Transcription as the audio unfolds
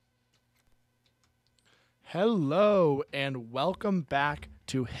Hello and welcome back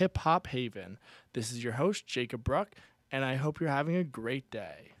to Hip Hop Haven. This is your host Jacob Bruck, and I hope you're having a great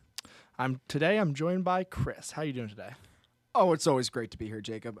day. Today I'm joined by Chris. How you doing today? Oh, it's always great to be here,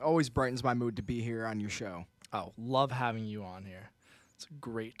 Jacob. Always brightens my mood to be here on your show. Oh, love having you on here. It's a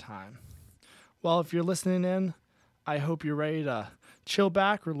great time. Well, if you're listening in, I hope you're ready to chill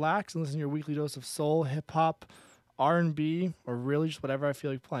back, relax, and listen to your weekly dose of soul, hip hop, R&B, or really just whatever I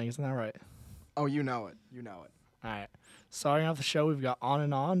feel like playing. Isn't that right? Oh, you know it. You know it. All right. Starting off the show, we've got On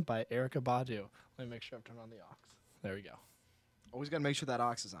and On by Erykah Badu. Let me make sure I've turned on the aux. There we go. Always got to make sure that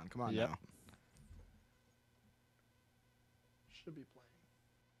aux is on. Come on now. Should be playing.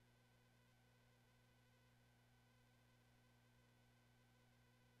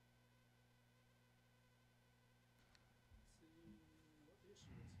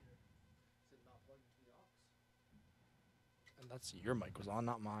 And that's your mic was on,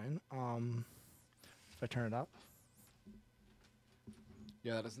 not mine. If I turn it up.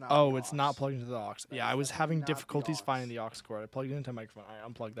 Yeah, that is not. Oh, the it's aux. not plugged into the aux. Yeah, I was definitely having not the difficulties aux. finding the aux cord. I plugged it into my microphone. All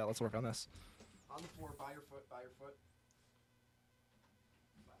right, unplug that. Let's work on this. On the floor, by your foot, by your foot.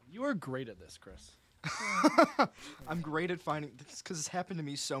 You are great at this, Chris. I'm great at finding this because it's happened to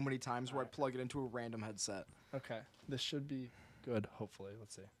me so many times where I plug it into a random headset. Okay, this should be good, hopefully.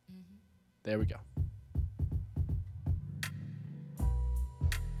 Let's see. There we go.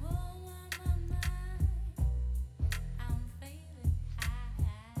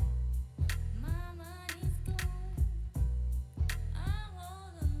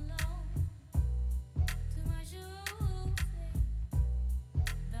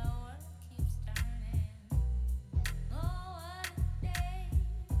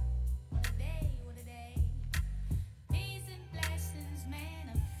 Peace and blessings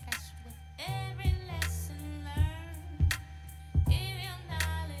manifest with every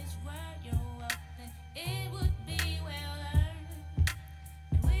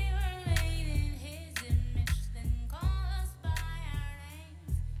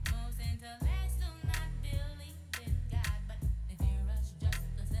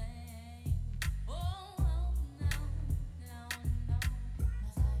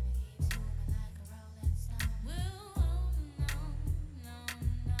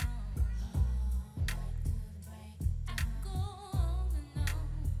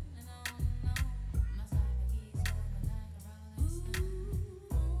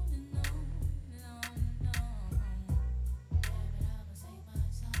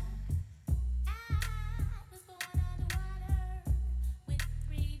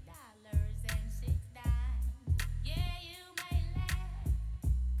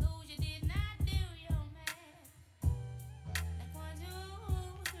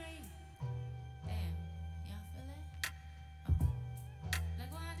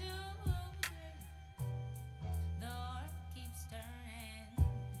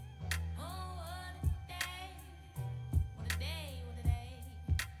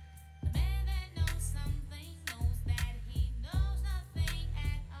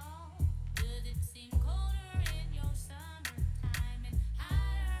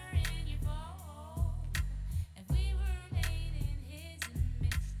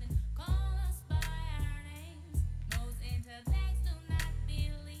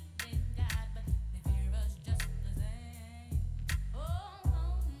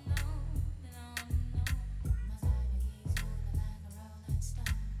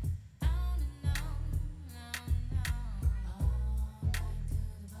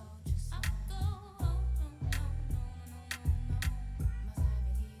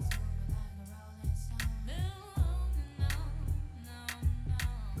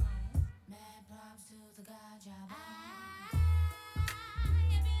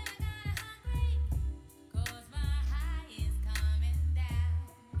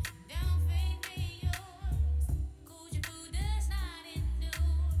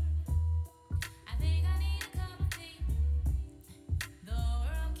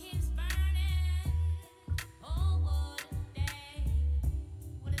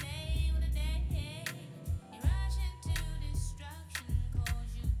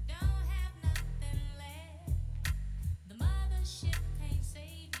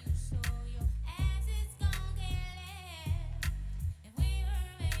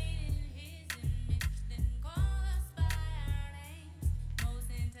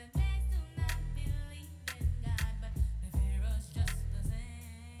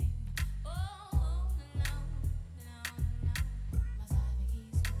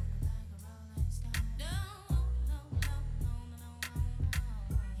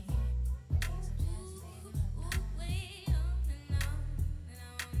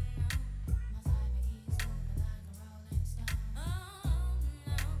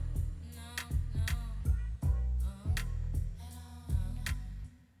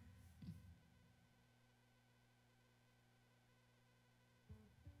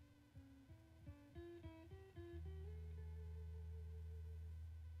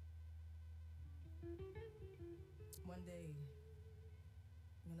One day,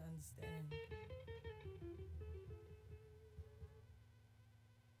 you're gonna understand.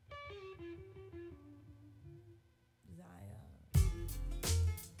 Zaya.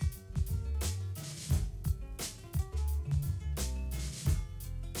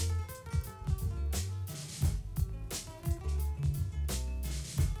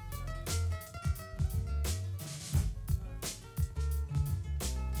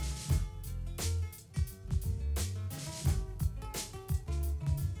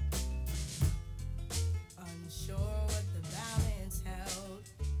 Unsure what the balance held,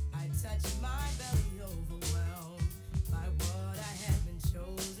 I touched my belly, overwhelmed by what I had been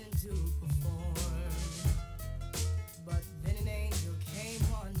chosen to perform. But then an angel came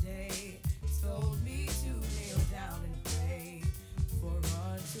one day, told me to kneel down and pray, for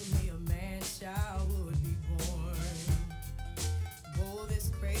unto me a man child would be born. Oh, this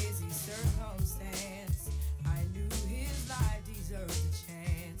crazy circumstance, I knew his life deserved a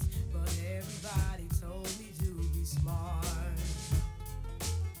chance, but everybody told me to be smart.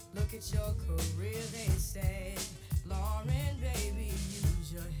 Look at your career, they said, Lauren, baby,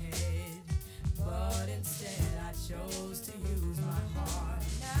 use your head. But instead I chose to use my heart.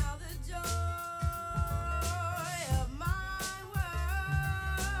 Now the joy of my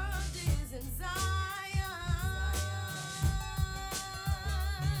world is in Zion.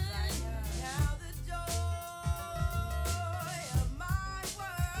 Now the joy of my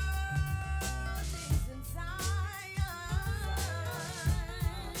world is in Zion.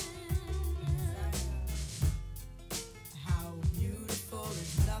 How beautiful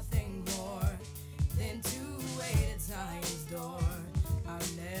is nothing more than to wait at Zion's door.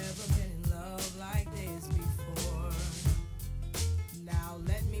 I've never been in love like this before. Now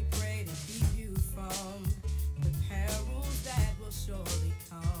let me pray to keep you from the perils that will surely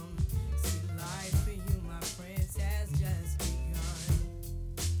come. See, life for you, my prince, has just begun.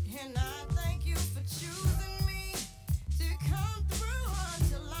 And I thank you for choosing me to come through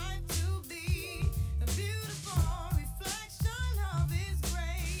unto life to be a beautiful reflection of His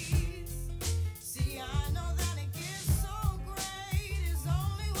grace. See, I know that a gift so great is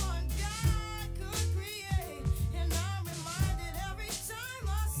only one God could create. And I'm reminded every time I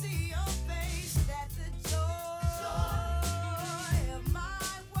see your face that the joy of my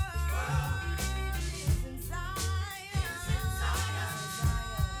world is in Zion. Now the joy of my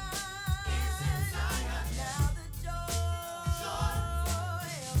world is in Zion. Now the joy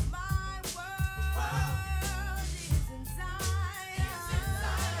of my world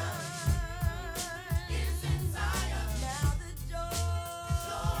is in Zion. Now the joy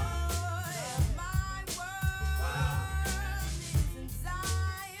of my world is in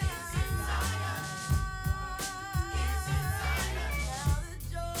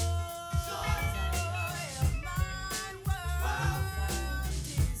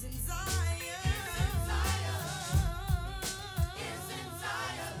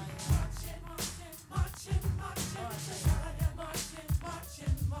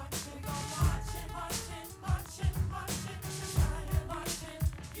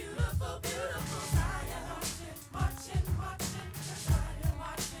Beautiful, beautiful Zion. Marching, marching, Zion.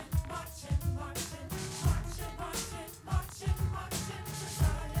 Marching, marching, marching, marching, marching, marching, marching,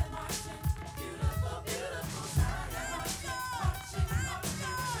 Zion. Marching, beautiful, beautiful Zion. Marching,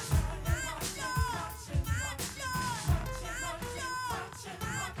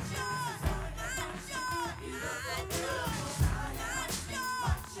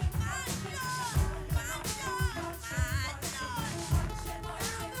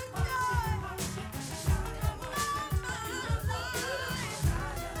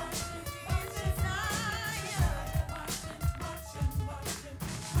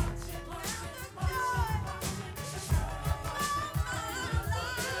 marching,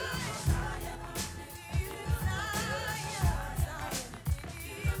 Zion. Marching, marching, marching, marching, marching,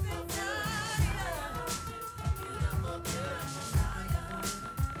 Zion. Marching, beautiful, beautiful Zion. Marching, marching,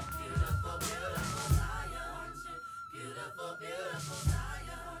 beautiful, beautiful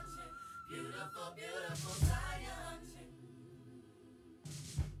Zion. Beautiful, beautiful Zion.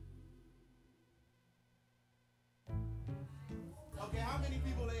 Okay, how many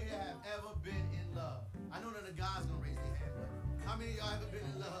people in here have ever been in love? I know none of the guys gonna raise their hand, but how many of y'all ever been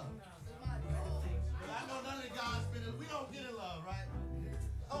in love? Well, I know none of the guys been in. We don't get in love, right?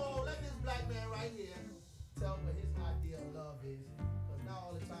 Oh, let this black man right here tell what his idea of love is. Because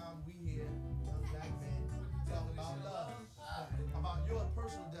now all the time we hear young black men talk about love. About your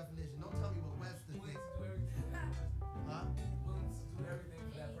personal definition. Don't tell me what Webster thinks. Huh? Willing to do everything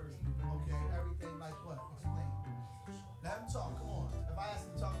for that person. Okay, everything like what? Explain. Let him talk. Come on. If I ask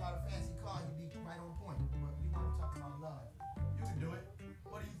him to talk about a fancy car, he'd be right on point. But you want to talk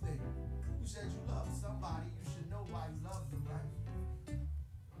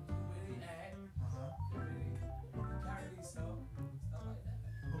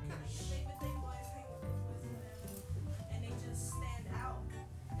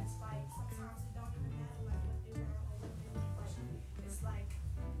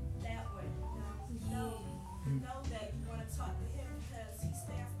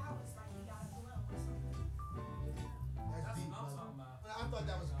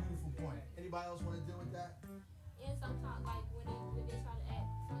Anybody else want to deal with that? And sometimes, like when they try to act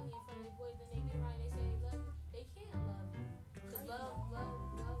funny in front of the boys, then they get right and they say they love you. They can't love you, cause love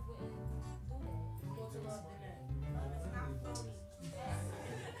wouldn't do that. More to love than that. Love is not phony.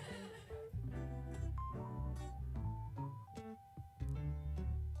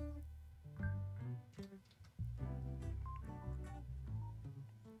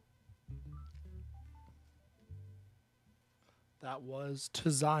 That was To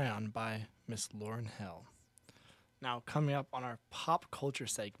Zion by Miss Lauryn Hill. Now, coming up on our pop culture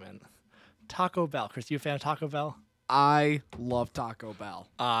segment, Taco Bell. Chris, you a fan of Taco Bell? I love Taco Bell.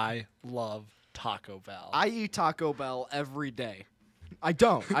 I love Taco Bell. I eat Taco Bell every day. I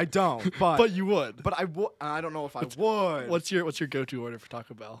don't, but but you would. but I would. I don't know if I would. What's your go-to order for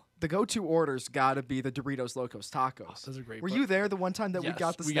Taco Bell? The go-to order's got to be the Doritos Locos Tacos. Those are great. Were but- you there the one time that we Yes,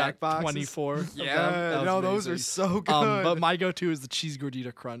 got the we snack got boxes? 24 of them. That Yeah, was no, those are amazing. so good. But my go-to is the cheese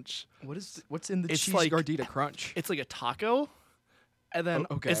gordita crunch. what's in the It's cheese like- gordita crunch? It's like a taco, and then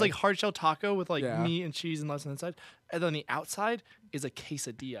Oh, okay. it's like hard shell taco with like Yeah. meat and cheese and lettuce on the inside, and then the outside is a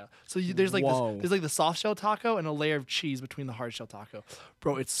quesadilla. So there's like Whoa. there's like the soft shell taco and a layer of cheese between the hard shell taco.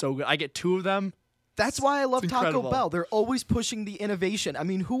 Bro, it's so good. I get 2 of them. That's why I love It's Taco incredible. Bell. They're always pushing the innovation. I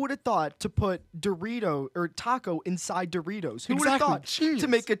mean, who would have thought to put Dorito or taco inside Doritos? Who would have Exactly, thought genius. to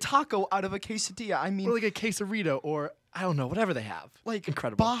make a taco out of a quesadilla? I mean, Or like a quesarito, or I don't know, whatever they have. like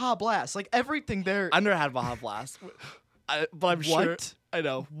incredible. Baja Blast, like everything there. I've never had Baja Blast, but I'm sure. What? I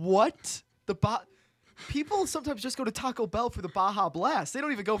know. What? People sometimes just go to Taco Bell for the Baja Blast. They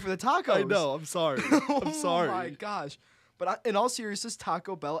don't even go for the tacos. I know. I'm sorry. I'm sorry. Oh my gosh. But in all seriousness,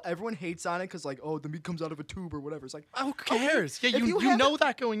 Taco Bell, everyone hates on it because like, oh, the meat comes out of a tube or whatever. It's like, Who cares? Yeah, if you have know it-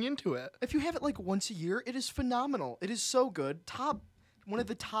 that going into it. if you have it like once a year, it is phenomenal. It is so good. One of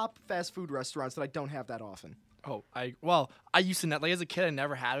the top fast food restaurants that I don't have that often. Oh, I used to like as a kid I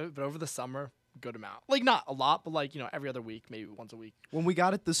never had it, but over the summer, good amount. Like not a lot, but like every other week, maybe once a week. When we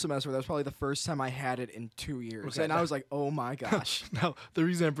got it this semester, that was probably the first time I had it in 2 years, Okay. and I was like, oh my gosh. Now, the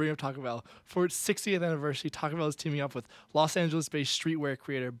reason I bring up Taco Bell, for its 60th anniversary, Taco Bell is teaming up with Los Angeles-based streetwear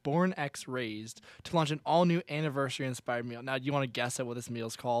creator Born X Raised to launch an all-new anniversary-inspired meal. Now, do you want to guess at what this meal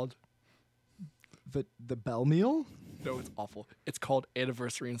is called? The Bell meal? No, it's awful. It's called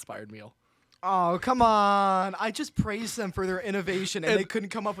Anniversary-Inspired Meal. Oh, come on. I just praised them for their innovation, and And- they couldn't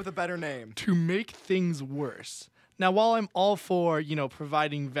come up with a better name. To make things worse. Now, while I'm all for,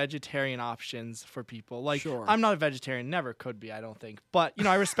 providing vegetarian options for people, like, Sure. I'm not a vegetarian, never could be, I don't think. But,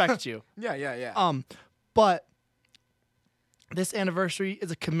 I respect you. Yeah. But this anniversary is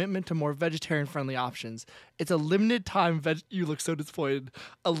a commitment to more vegetarian-friendly options. It's a limited time you look so disappointed.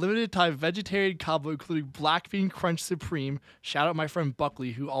 A limited time vegetarian combo including black bean crunch supreme. Shout out my friend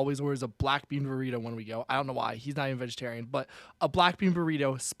Buckley who always orders a black bean burrito when we go. I don't know why. He's not even vegetarian, but a black bean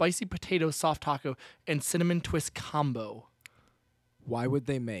burrito, spicy potato soft taco, and cinnamon twist combo. Why would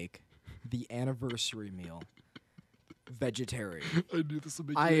they make the anniversary meal vegetarian? I knew this would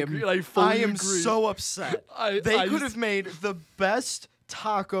make I you am agree, and I fully am agree. so upset. They could have made the best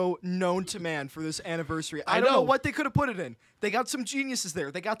taco known to man for this anniversary. I don't know know. what they could have put it in. They got some geniuses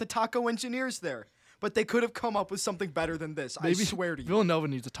there. They got the taco engineers there. But they could have come up with something better than this. I swear to you. Villanova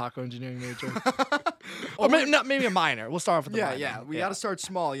needs a taco engineering major. Or maybe a minor. We'll start off with the minor. Yeah. We got to start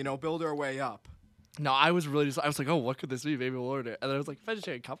small, build our way up. No, I was really I was like, oh, what could this be? Maybe we'll order it. And then I was like,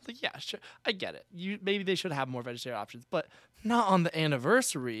 vegetarian cup? Like, yeah, sure. I get it. Maybe they should have more vegetarian options, but not on the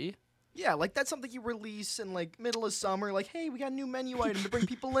anniversary. Yeah, like that's something you release in like middle of summer. Like, hey, we got a new menu item to bring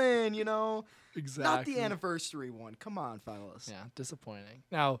people in, Exactly. Not the anniversary one. Come on, fellas. Yeah, disappointing.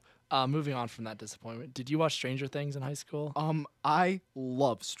 Now, moving on from that disappointment, did you watch Stranger Things in high school? I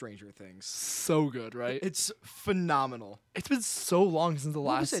love Stranger Things. So good, right? It's phenomenal. It's been so long since the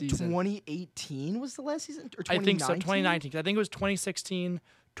What last was it? season. 2018 was the last season, or I 2019? think so. 2019. 'Cause I think it was 2016,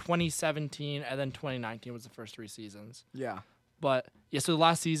 2017, and then 2019 was the first 3 seasons. Yeah. But yeah, so the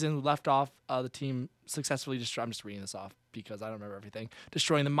last season we left off the team successfully destroyed. I'm just reading this off because I don't remember everything.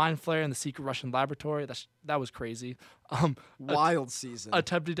 Destroying the Mind Flayer in the secret Russian laboratory. That was crazy. Wild season.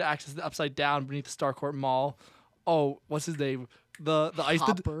 Attempted to access the Upside Down beneath the Starcourt Mall. Oh, what's his name? The ice.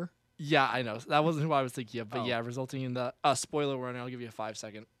 Hopper. Yeah, I know. That wasn't who I was thinking of, but Oh. yeah, resulting in the spoiler warning. I'll give you a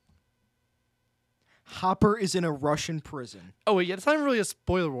 5-second. Hopper is in a Russian prison. Oh wait, yeah, it's not even really a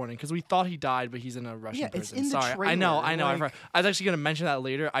spoiler warning because we thought he died, but he's in a Russian Yeah, it's prison. in the Sorry, I know. trailer, I like- forgot. I was actually gonna mention that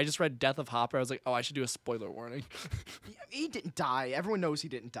later. I just read Death of Hopper. I was like, oh, I should do a spoiler warning. He didn't die. Everyone knows he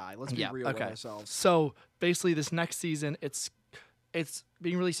didn't die. Let's be Yeah, real with okay. ourselves. So basically, this next season, it's It's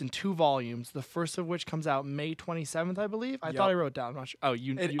being released in 2 volumes. The first of which comes out May 27th, I believe. I Yep. thought I wrote down. I'm not sure. Oh,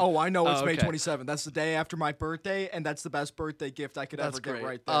 you. I know it's May okay. 27th. That's the day after my birthday, and that's the best birthday gift I could That's ever great. get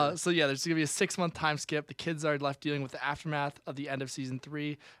right there. So yeah, there's gonna be a 6-month time skip. The kids are left dealing with the aftermath of the end of season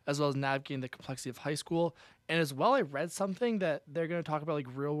 3, as well as navigating the complexity of high school. And as well, I read something that they're gonna talk about like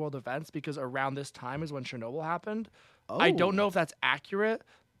real world events because around this time is when Chernobyl happened. I don't know if that's accurate,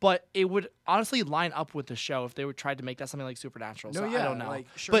 but it would honestly line up with the show if they would try to make that something like supernatural. so I don't know. like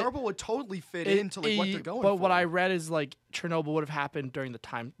But Chernobyl would totally fit into like what they're going But for. what I read is like Chernobyl would have happened during the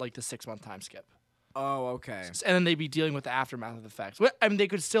time, like the 6-month time skip, Oh, okay. and then they'd be dealing with the aftermath of the effects. I mean, they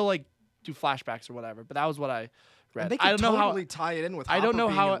could still like do flashbacks or whatever, but that was what I read. And they could I don't know totally how. tie it in with I don't Hopper know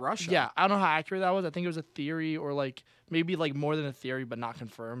being how. in Russia. Yeah, I don't know how accurate that was. I think it was a theory or like maybe like more than a theory, but not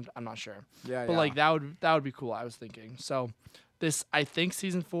confirmed. I'm not sure. Yeah, But like that would be cool. I was thinking. So this, I think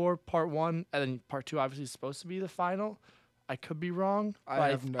season 4, part 1, and then part 2 obviously is supposed to be the final. I could be wrong. I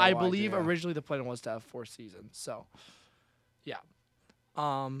but have no I believe idea. originally the plan was to have 4 seasons. So yeah.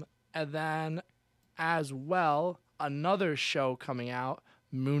 And then as well, another show coming out,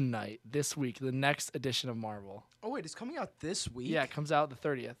 Moon Knight, this week, the next edition of Marvel. Oh wait, it's coming out this week. Yeah, it comes out the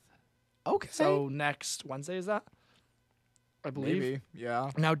 30th. Okay. So next Wednesday is that? I believe. maybe.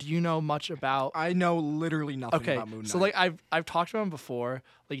 Yeah. Now, do you know much about? I know literally nothing Okay, about Moon Knight. so like I've talked about him before.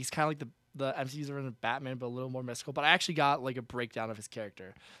 Like he's kind of like the MCU's version of Batman, but a little more mystical. But I actually got like a breakdown of his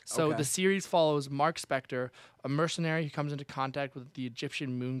character. So Okay. the series follows Mark Spector, a mercenary who comes into contact with the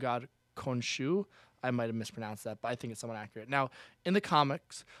Egyptian moon god Khonshu. I might have mispronounced that, but I think it's somewhat accurate. Now, in the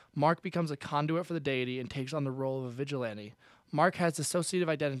comics, Mark becomes a conduit for the deity and takes on the role of a vigilante. Mark has dissociative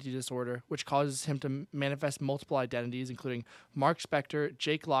identity disorder, which causes him to manifest multiple identities, including Mark Spector,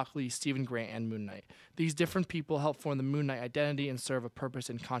 Jake Lockley, Stephen Grant, and Moon Knight. These different people help form the Moon Knight identity and serve a purpose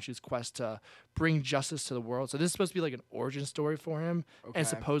in Khonshu's quest to bring justice to the world. So this is supposed to be like an origin story for him, Okay. and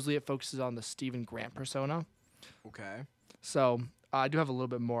supposedly it focuses on the Stephen Grant persona. Okay. So I do have a little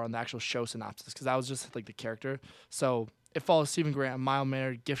bit more on the actual show synopsis because that was just like the character. So it follows Stephen Grant, a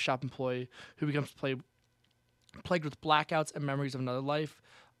mild-mannered gift shop employee who becomes plagued with blackouts and memories of another life.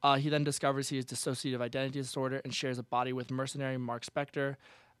 He then discovers he has dissociative identity disorder and shares a body with mercenary Mark Spector.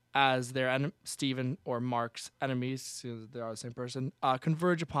 As their Stephen or Mark's enemies, so they are the same person,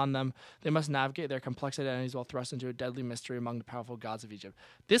 converge upon them. They must navigate their complex identities while thrust into a deadly mystery among the powerful gods of Egypt.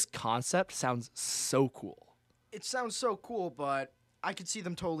 This concept sounds so cool. It sounds so cool, but I could see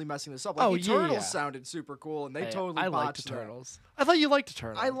them totally messing this up. Like Oh, Eternals yeah. sound super cool, and they Hey, totally I liked botched that. Eternals. I thought you liked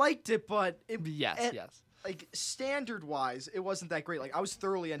Eternals. I liked it, but Yes, eh, yes. like standard wise, it wasn't that great. Like I was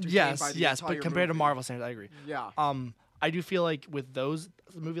thoroughly entertained by Yes, the yes, entire but compared to movie. Marvel standards, I agree. Yeah. I do feel like with a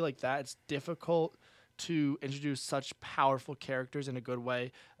movie like that, it's difficult to introduce such powerful characters in a good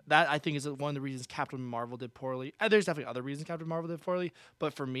way. That I think is one of the reasons Captain Marvel did poorly. And there's definitely other reasons Captain Marvel did poorly,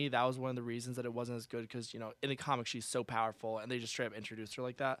 but for me, that was one of the reasons that it wasn't as good because in the comics she's so powerful and they just straight up introduced her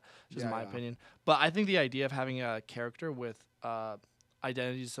like that. Just Yeah, my yeah. opinion. But I think the idea of having a character with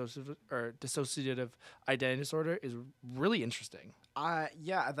identity dissociative identity disorder is really interesting.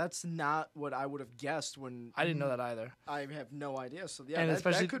 Yeah, that's not what I would have guessed when I didn't know that either. I have no idea. So yeah, and that,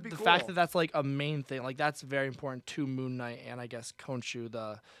 especially that could be the cool. fact that that's like a main thing, like that's very important to Moon Knight and I guess Khonshu,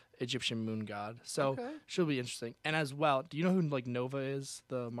 the Egyptian moon god. So Okay. should be interesting. And as well, do you know who like Nova is,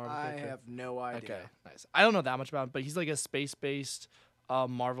 the Marvel I character? have no idea. Okay, nice. I don't know that much about him, but he's like a space-based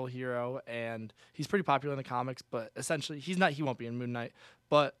Marvel hero, and he's pretty popular in the comics. But essentially, he won't be in Moon Knight.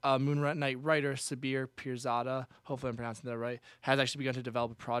 But Moon Knight writer Sabir Pirzada, hopefully I'm pronouncing that right, has actually begun to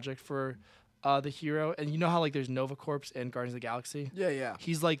develop a project for the hero. And you know how like there's Nova Corps in Guardians of the Galaxy? Yeah, yeah.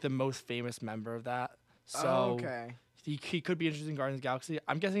 He's like the most famous member of that. So Oh, okay. he could be interested in Guardians of the Galaxy.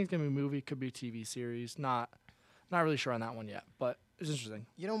 I'm guessing it's gonna be a movie, could be a TV series. Not really sure on that one yet, but it's interesting.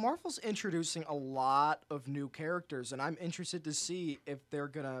 Marvel's introducing a lot of new characters, and I'm interested to see if they're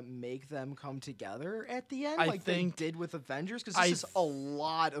gonna make them come together at the end, I like think- they did with Avengers, because I this is a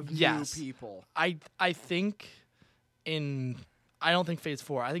lot of yes. new people. I think I don't think phase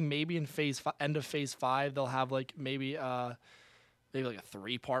 4. I think maybe in end of phase 5 they'll have like maybe like a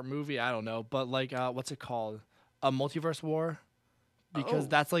 3-part movie. I don't know, but like what's it called? A Multiverse War. Because Oh,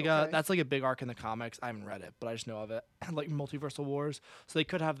 that's like okay. a big arc in the comics. I haven't read it, but I just know of it. Like Multiversal Wars. So they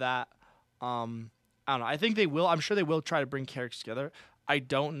could have that. I don't know. I think they will. I'm sure they will try to bring characters together. I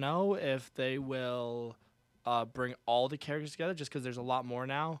don't know if they will bring all the characters together just because there's a lot more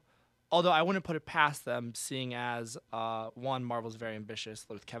now. Although I wouldn't put it past them, seeing as one, Marvel's very ambitious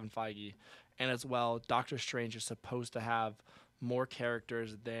with Kevin Feige, and as well, Doctor Strange is supposed to have more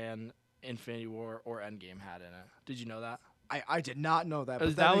characters than Infinity War or Endgame had in it. Did you know that? I did not know that.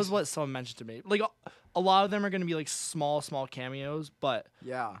 But That was makes- what someone mentioned to me. Like a lot of them are going to be like small cameos, but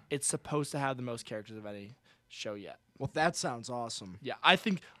Yeah. it's supposed to have the most characters of any show yet. Well, that sounds awesome. Yeah, I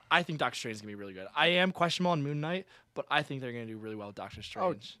think Doctor Strange is gonna be really good. I am questionable on Moon Knight, but I think they're gonna do really well with Doctor Oh,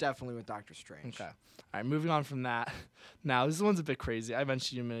 Strange. definitely with Doctor Strange. Okay. All right, moving on from that. Now, this one's a bit crazy. I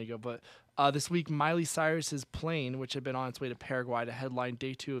mentioned you a minute ago, but this week, Miley Cyrus's plane, which had been on its way to Paraguay to headline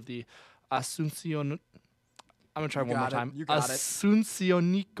day 2 of the Asuncion. I'm gonna try one more got it. time. You got it.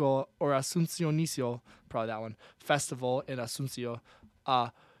 Asuncionico or Asuncionicio, probably that one. Festival in Asuncio.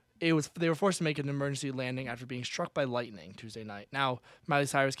 They were forced to make an emergency landing after being struck by lightning Tuesday night. Now, Miley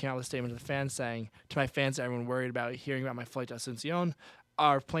Cyrus came out with a statement to the fans saying, "To my fans, everyone worried about hearing about my flight to Asuncion,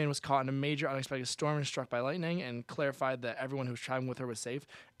 our plane was caught in a major unexpected storm and struck by lightning," and clarified that everyone who was traveling with her was safe.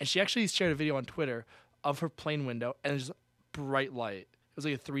 And she actually shared a video on Twitter of her plane window and just bright light. It was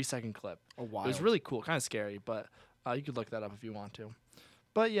like a 3-second clip. Oh, It was wild. really cool, kind of scary, but you could look that up if you want to.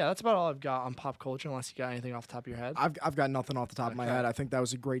 But yeah, that's about all I've got on pop culture, unless you got anything off the top of your head. I've got nothing off the top of my Okay. head. I think that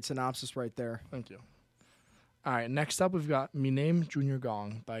was a great synopsis right there. Thank you. All right, next up we've got Me Name Junior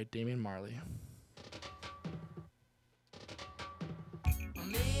Gong by Damian Marley.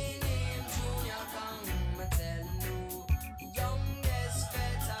 Me name Junior Gong, me tellin' you. Youngest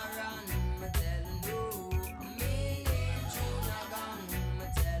veteran, me tellin' you. Me name Junior Gong, me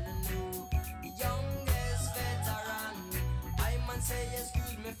tellin' you. Youngest veteran. I man say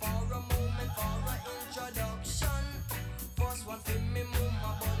excuse me for a moment, for a introduction. First one for me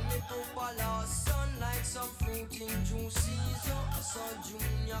mama, but me papa lost son like some fruit in juicy. So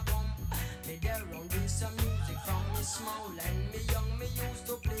Junior come. Me there round this music from me small and me young. Me used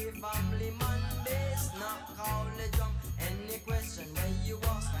to play family man bass, not call the drum. Any question when you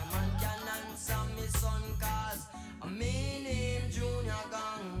ask, my man can answer me son, cause me name Junior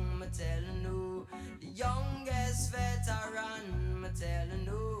Gong. Me tellin' you, the youngest veteran. Me tellin'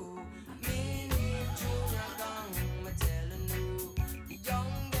 you, me name Junior Gong. Me tellin' you, the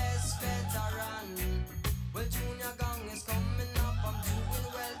youngest veteran. Well, Junior Gong is coming up, I'm doing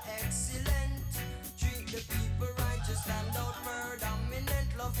well, excellent. Treat the people right, just stand out predominant.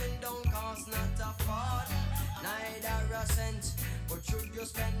 Loving don't cost not a farthing, neither a cent. But should you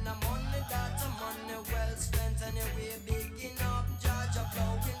spend the money, that's a money well spent. Anyway, bigging up, judge a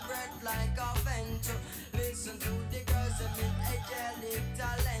blowing breath like a vent. Listen to the girls, they meet angelic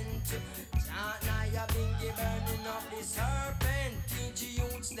talent. Chant Naya Bingy burning up the serpent. Teach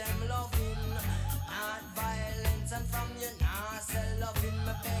youths them loving, not violence. And from you now say loving,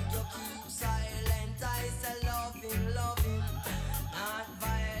 me beg you keep silent. I say loving, loving, not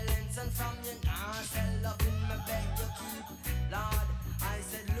violence. And from you now say loving, me beg you keep. Lord, I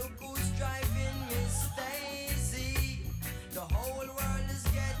said look who's driving Miss Daisy. The whole world is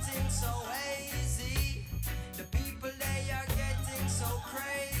getting so hazy. The people they are getting so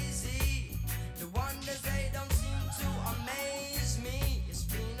crazy. The wonders they don't seem to amaze me. It's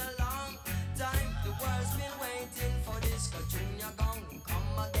been a long time. The world's been waiting for this. 'Cause Junior Gong will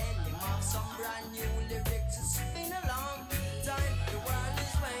come again. Him have some brand new lyrics. It's been a long time. The world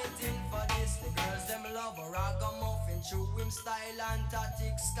is waiting for this. The girls them love a ragamuffin, true him style and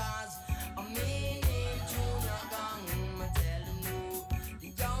tactics. 'Cause I mean him Junior Gong. Me tellin' you, the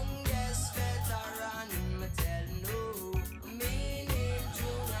youngest veteran. Me tellin' you, me name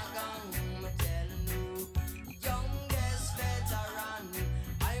Junior Gong. Me tellin' you, the youngest veteran.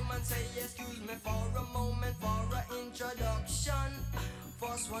 I man say excuse me for a moment, for a introduction.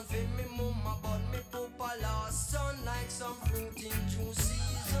 First one for me mama, but me papa lost son like some fruit in juicy.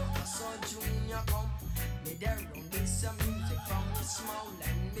 So Junior come. Me there on this music from me small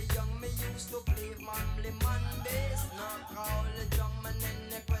and me young. Me used to play family man bass, not call the drum. And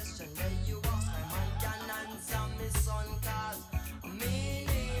any question where you ask, my man can answer me son, cause me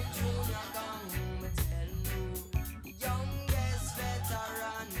name Junior Gong. Me tellin' you, the youngest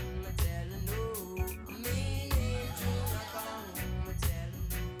veteran. Me tellin' you, me name Junior Gong. Me tellin'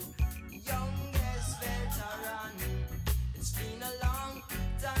 you, the youngest veteran. It's been a long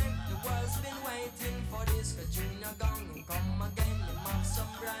time, the world's been waiting for this. 'Cause Junior Gong will come again, him have some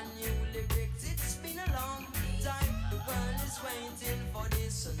brand new lyrics. It's been a long time, the world is waiting for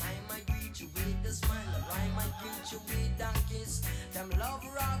this. And I might greet you with a smile, or I might greet you with a kiss. Them love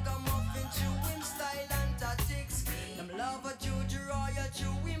ragamuffin, chewing style and tactics. Them love a Juju Roy, a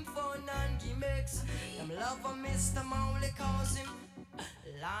chewing fun and gimmicks. Them love a Mr. Mowley, cause him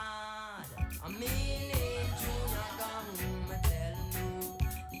Lord. I mean him Junior Gong. Me tellin' you,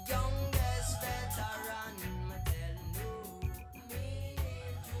 the youngest veteran. Me tellin' you, me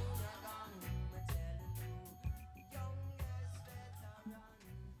name Junior Gong. Me tellin' you, the youngest veteran.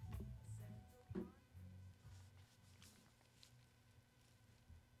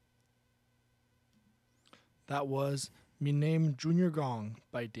 That was Me Name Junior Gong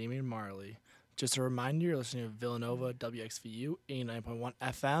by Damian Marley. Just a reminder, you're listening to Villanova WXVU 89.1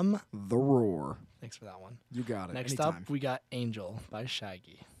 FM. The Roar. Thanks for that one. You got it. Next Anytime. up, we got Angel by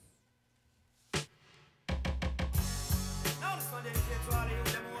Shaggy. Now this one dedicated to all of you,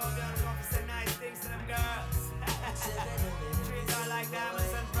 them who are girls, want to say nice things to them girls. Trees are like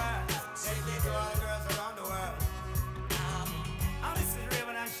diamonds and pearls. Dedicated to all the girls around the world. This is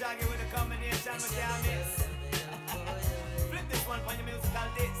Raven and Shaggy with a combination with can't miss. Flip this one on your musical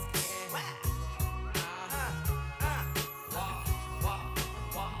disc.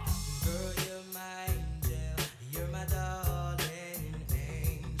 Girl, you're my angel, you're my darling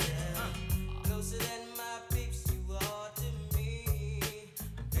angel. Closer than my peeps, you are to me,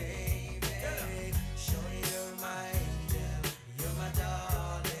 baby. Shorty, you're my angel, you're my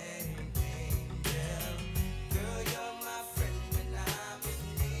darling angel. Girl, you're my friend when I'm in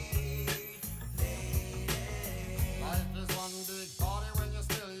need, lady. Life is one big party when you're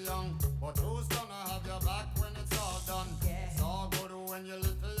still young, but who's gonna have your back when it's all done? It's all good when you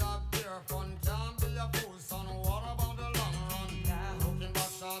live for your pure fun. Can't be a fool, son. What about the long run? Looking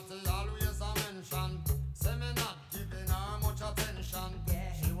back, shorty, always a mention. Say me not giving her much attention.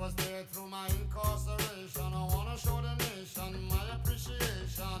 She was there through my incarceration. I wanna show the nation my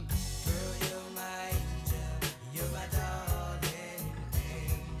appreciation. Girl, you're my angel, you're my darling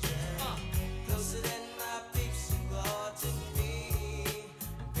angel. Closer than my peeps, you are to me,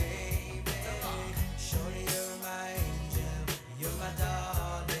 baby. Shorty, you're my angel, you're my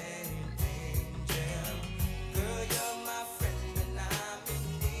darling angel. Girl, you're my friend when I'm in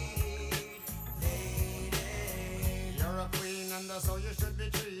need, lady. You're a queen and that's how you should be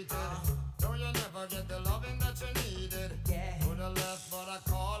treated. Though you never get the loving that you needed. To the left but I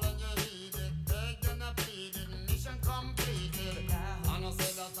call and you heeded. Begged and I pleaded, mission completed. And I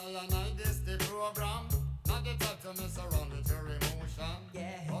said that I and I this the program. Not the type to mess around with your emotion.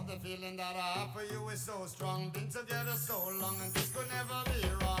 But the feeling that I have for you is so strong. Been together so long and this could never be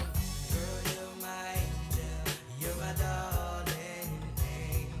wrong. Girl, you're my angel, you're my darling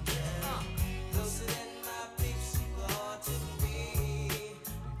angel. Closer than my peeps, you are to me,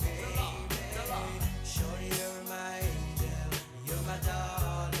 baby. Shorty, you're my angel, you're my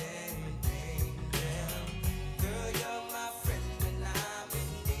darling angel. Girl, you're my friend when I'm in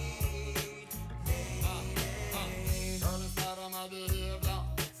need, lady. Girl, in spite of my behavior,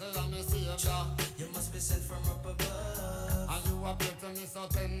 say I'm a savior. You must be sent from up above. And you appear to me so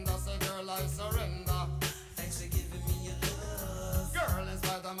tender, say girl I surrender. Thanks for giving me your love. Girl, in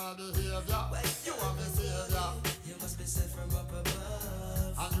spite of my behavior, you are the savior. You must be sent from up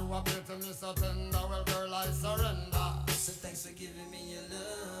above. And you appear to me so tender, well girl I surrender. So thanks for giving me your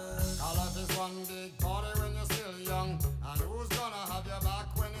love. Our life is one big party when you're still young. And who's gonna have your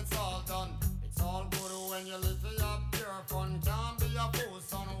back when it's all done? It's all good when you live for your pure fun. Can't be a fool,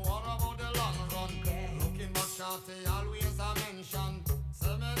 son. What about the long run? Looking back, shorty, always a mention.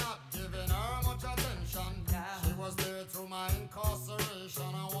 Say me not giving her much attention. She was there through my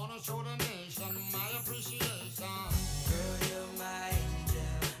incarceration. I wanna show the nation my appreciation. Girl, you're my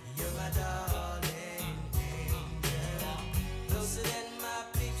angel, you're my darling angel. Closer than my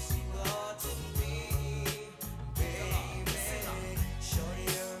peeps, you are to me, baby. Shorty,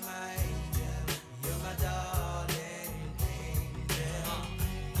 you're my angel, you're my darling angel.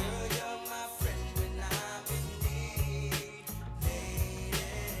 Girl, you're my friend when I'm in need, lady.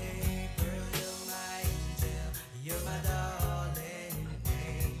 Girl, you're my angel, you're my darling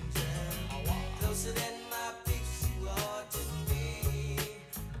angel. Closer than my peeps, you are to me,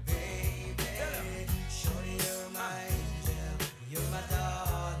 baby. Shorty, you're my angel, you're my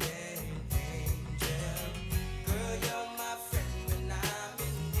darling angel. Girl, you're my friend when I'm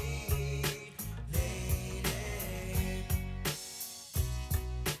in need, lady.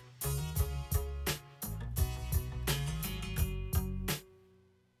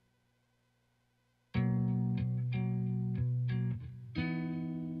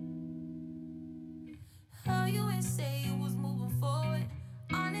 How you ain't say you was moving forward.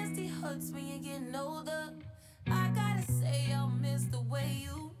 Honesty hurts when you're getting older. I gotta say I miss the way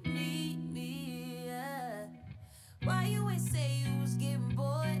you need me. Yeah. Why you ain't say you was getting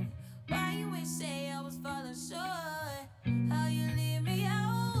bored? Why you ain't say I was falling short? How you leave me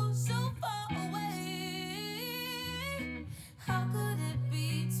out so far away? How could it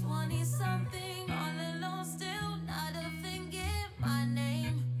be 20-something all alone still not a thing in my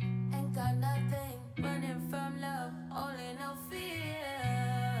name? Ain't got nothing running from love, only no fear.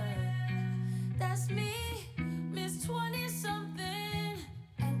 That's me, Miss 20-something.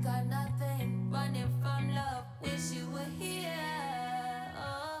 Ain't got nothing running from love, wish you were here.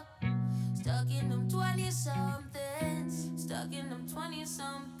 Oh, stuck in them 20s.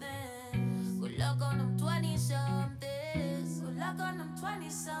 luck on them 20-somethings. Good luck on them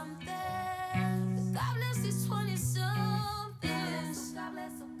 20-somethings. God bless these 20-somethings. God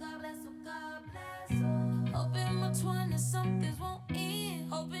bless them, God bless them, God bless them. Hoping my 20-somethings won't end.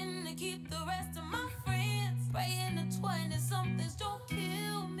 Hoping to keep the rest of my friends. Praying the 20-somethings don't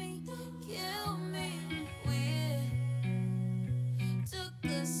kill me, kill me. Took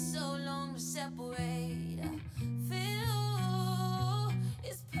us so long to separate. I feel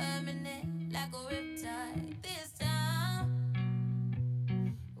it's permanent, like a riptide. This time,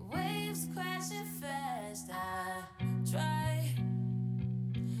 waves crashing fast. I try.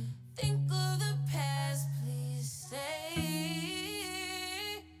 Think of the past, please stay.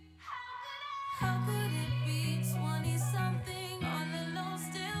 How could it be 20-something all alone,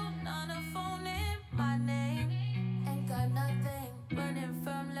 still not a phone in my name? Ain't got nothing. Running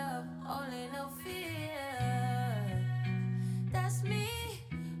from love, only no fear. That's me,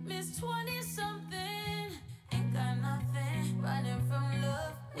 Miss 20-something. Ain't got nothing. Running from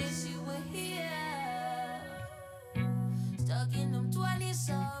love, wish you were here. Stuck in them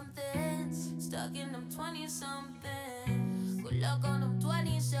 20-somethings. Stuck in them 20-somethings. Good luck on them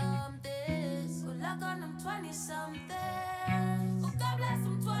 20-somethings. Good luck on them 20-somethings. Oh, God bless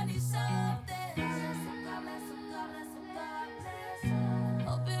them 20-somethings. God bless them, God bless them, God bless them, God bless them.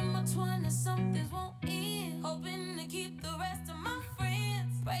 Hoping my 20-somethings won't end. Hoping to keep the rest of my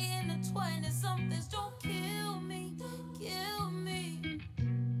friends. Praying the 20-somethings don't kill me, kill me.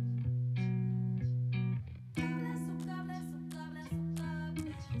 God bless them, God bless them, God bless them, God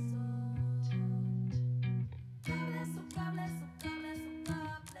bless them. God bless them, God bless them, God bless them,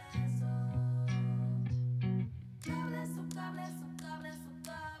 God bless them. God bless them, God bless them, God bless them,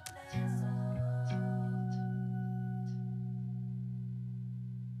 God bless them.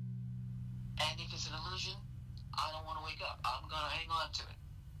 And if it's an illusion, I don't want to wake up. I'm gonna hang on to it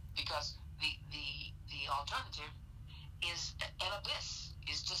because the alternative is an abyss.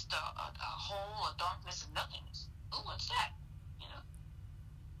 Is just a hole, a darkness, and nothingness. Ooh, what's that? You know.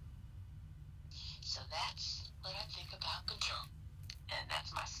 So that's what I think about control, and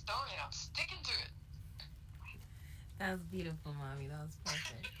that's my story. And I'm sticking to it. That was beautiful, Mommy. That was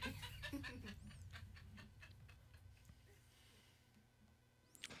perfect.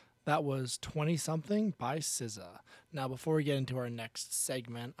 That was 20-something by SZA. Now, before we get into our next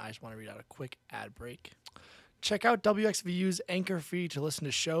segment, I just want to read out a quick ad break. Check out WXVU's Anchor feed to listen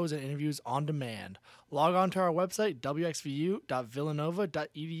to shows and interviews on demand. Log on to our website,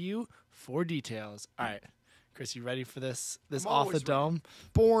 wxvu.villanova.edu, for details. All right, Chris, you ready for this I'm off the always dome?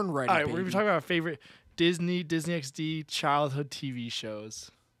 Born ready. All right, we're baby. going to be talking about our favorite Disney XD childhood TV shows.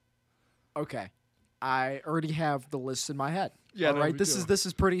 Okay. I already have the list in my head. Yeah, All no, right. me This too.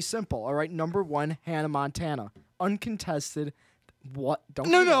 is pretty simple. All right. Number 1, Hannah Montana. Uncontested. What? Don't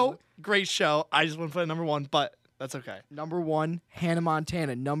No, you know no. it? Great show. I just want to put it number 1, but that's okay. Number 1, Hannah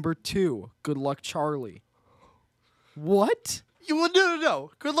Montana. Number 2, Good Luck Charlie. What? No.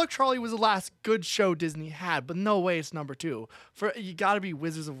 Good Luck Charlie was the last good show Disney had, but no way it's number 2. You got to be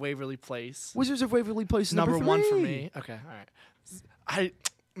Wizards of Waverly Place. Wizards of Waverly Place is Number 1 for 3. me. Okay, all right.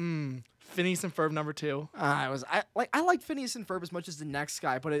 Phineas and Ferb number 2. I like Phineas and Ferb as much as the next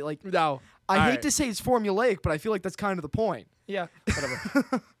guy, but No. I All hate right. to say it's formulaic, but I feel like that's kind of the point. Yeah,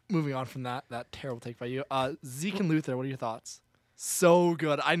 whatever. Moving on from that terrible take by you. Zeke and Luther, what are your thoughts? So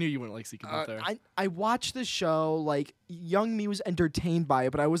good. I knew you wouldn't like Zeke and Luther. I watched the show, like, young me was entertained by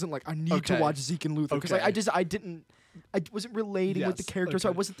it, but I wasn't like, I need to Okay. watch Zeke and Luther. Because Okay. I wasn't relating with the Yes, characters, so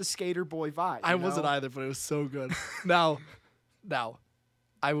I okay. wasn't the skater boy vibe. I you wasn't know? either, but it was so good. Now,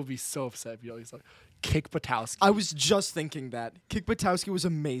 I will be so upset if you don't like something. Kick Patowski. I was just thinking that. Kick Buttowski was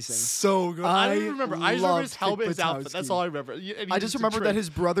amazing. So good. I don't even remember. I just remember his loved helmet, Kick his outfit. Buttowski. That's all I remember. And he I did just the remember that trick. his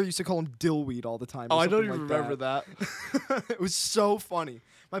brother used to call him Dillweed all the time. Oh, or I don't something even like remember that. It was so funny.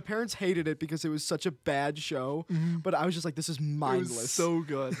 My parents hated it because it was such a bad show, but I was just like, this is It mindless. was so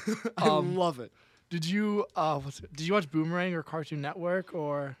good. I love it. Did you did you watch Boomerang or Cartoon Network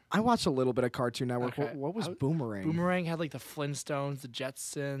or I watched a little bit of Cartoon Network. Okay. What was I- Boomerang? Boomerang had like the Flintstones, the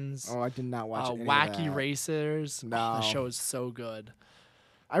Jetsons, Oh, I did not watch any of Wacky that. Racers. No. Oh, the show is so good.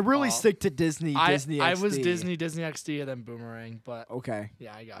 I really Oh. stick to Disney. Disney I was XD. Disney XD and then Boomerang, but Okay,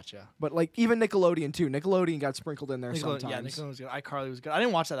 yeah, I gotcha. but like even Nickelodeon too. Nickelodeon got sprinkled in there sometimes. Yeah, Nickelodeon was good. iCarly was good. I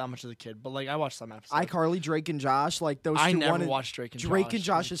didn't watch that much as a kid, but like I watched some episodes. iCarly, Drake and Josh, like those I two. never wanted- watched Drake and Drake Josh. and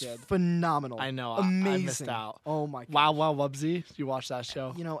Josh as is a kid. phenomenal. I know. Amazing. I missed out. Oh my god. Wow Wow Wubsy. Did you watch that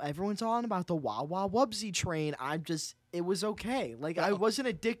show? You know, everyone's on about the Wow Wow Wubsy train. It was okay. Like I wasn't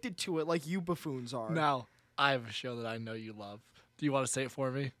addicted to it like you buffoons are. Now, I have a show that I know you love. Do you want to say it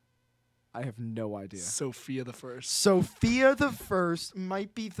for me? I have no idea. Sophia the First. Sophia the First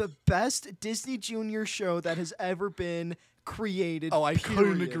might be the best Disney Junior show that has ever been created. Oh, I couldn't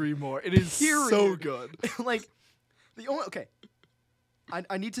period. agree more. It is so Period. good. Like, the only okay.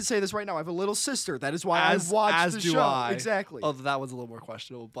 I need to say this right now. I have a little sister. That is why As I watched as the do show. I. Exactly. Although that was a little more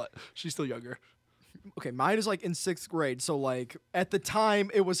questionable, but she's still younger. Okay, mine is like in 6th grade. So like at the time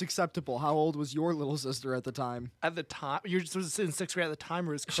it was acceptable. How old was your little sister at the time? At the time, you're just in 6th grade at the time,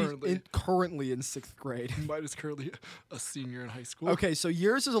 or is She's currently? currently in 6th grade. Mine is currently a senior in high school. Okay, so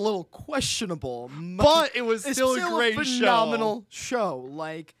yours is a little questionable, But it was it's still a great phenomenal show.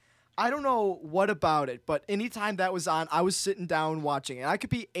 Like, I don't know what about it, but anytime that was on, I was sitting down watching it. I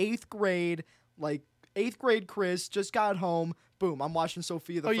could be 8th grade, like 8th grade Chris, just got home, boom, I'm watching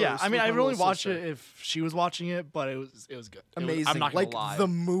Sophia the Oh First. yeah, I mean, with I my would only little watch sister. it if she was watching it, but it was good. It was- Amazing. I'm not gonna like lie. the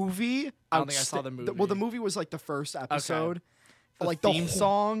movie. I don't think I saw the Well, the movie was like the first episode. The Like theme whole-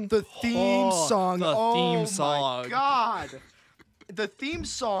 song. The theme Oh, song. the oh theme song. my god. The theme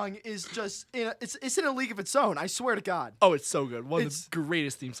song is just it's in a league of its own. I swear to God. Oh, it's so good. One of It's- the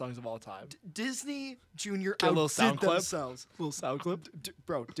greatest theme songs of all time. Disney Junior Get a little outdid sound clip? themselves. Little sound clip.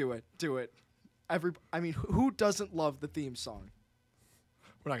 Bro, do it. I mean, who doesn't love the theme song?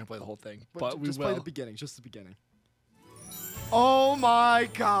 We're not gonna play the whole thing, but we just will. play the beginning, just the beginning. Oh my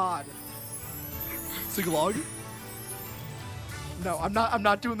God! Sing along. No, I'm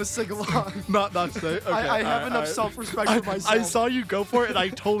not doing the sing along. Not today. Okay, I have enough self-respect for myself. I saw you go for it, and I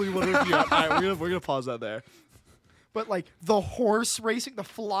totally would have. Yeah. All right, we're gonna pause that there. But like the horse racing, the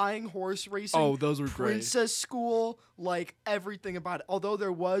flying horse racing. Oh, those were great. Princess School, like everything about it. Although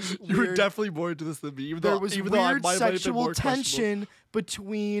there was You were weird, definitely more into this than me. Even there though, was even though I weird might have been sexual more questionable. tension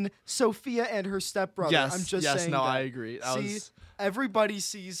between Sophia and her stepbrother. Yes, I'm just yes, saying. no, that. I agree. That See, was- everybody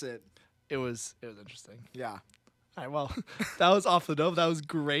sees it. It was interesting. Yeah. All right, well, that was off the dome. That was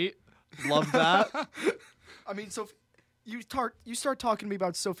great. Love that. I mean, so you start talking to me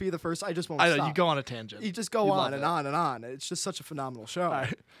about Sophia the First. I just won't I know stop. you go on a tangent. You just go You on love and it. on and on. It's just such a phenomenal show. All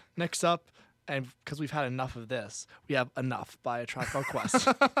right. Next up, and because we've had enough of this, we have Enough by A Tribe Called Quest.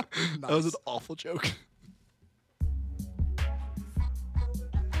 That was an awful joke.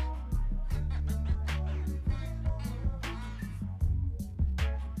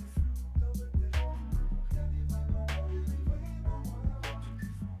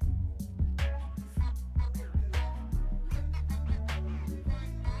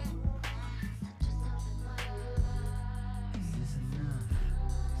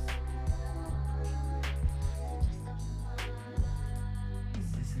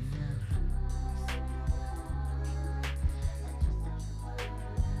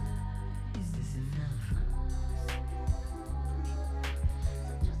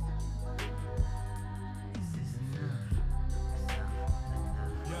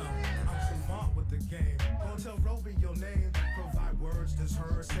 Yo, I'm Trevant with the game. Gonna tell Roby your name. Provide words that's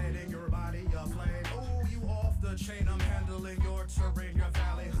heard, setting your body aflame. Oh, you off the chain. I'm handling your terrain, your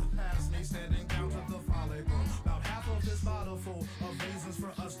valley. Past me, standing down to the follicle. About half of this bottle full of reasons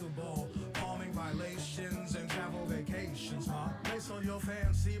for us to bowl. Calming violations and travel vacations, huh? Place on your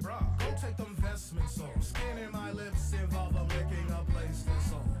fancy bra. Go take them vestments off. Skin in my lips involve a licking a place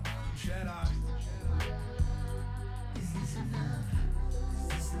that's all. Jedi. Is this enough? Is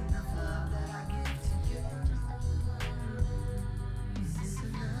this enough love that I give to you? Is this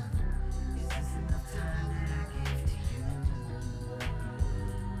enough? Is this enough time that I give to you?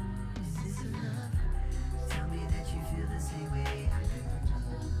 Is this enough? Tell me that you feel the same way I do.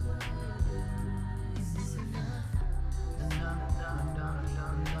 Is this enough?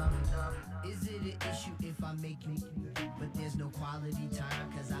 Is it an issue if I make you, but there's no quality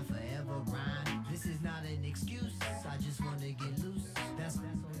time, cause I forever grind? This is not an excuse, I just wanna get loose. That's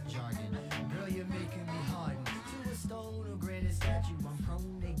jargon. Girl, you're making me harden to a stone or granite statue. I'm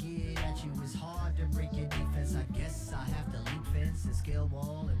prone to get at you. It's hard to break your defense. I guess I have to leap fence and scale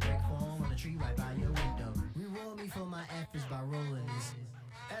wall and break form on a tree right by your window. Reward me for my efforts by rolling this.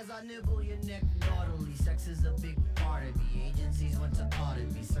 As I nibble your neck naughtily, sex is a big part of me. Agencies want to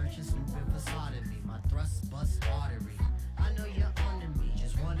audit me, searching stupid facade of me. My thrust bust artery. I know you're under me,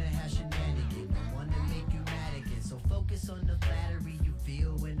 just wanna have shenanigans. I wanna make you mad again. So focus on the flattery you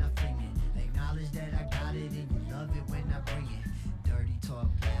feel when I fling it. Acknowledge that I got it and you love it when I bring it. Dirty talk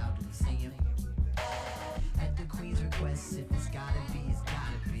loudly, singing. At the queen's request, if it's gotta be, it's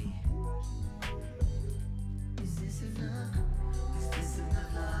gotta be. Is this enough? Is this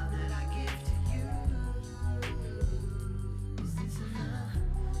enough love that I give to you? Is this enough?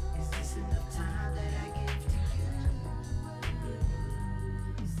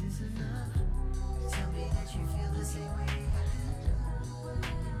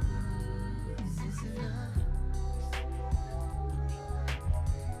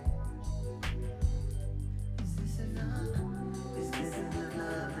 this enough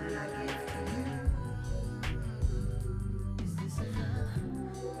love that I give to you? Is this enough?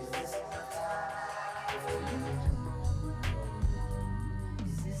 Is this enough time that I give for you?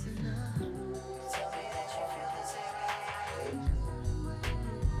 Is this enough? Tell me that you feel the same way I do.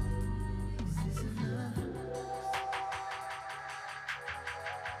 Is this enough?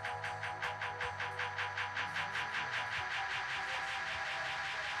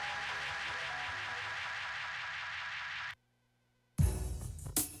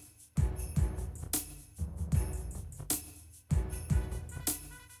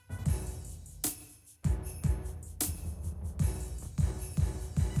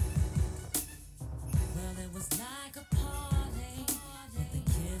 Well, it was like a party, but the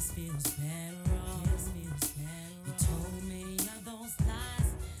kiss feels better off. You told me of those lies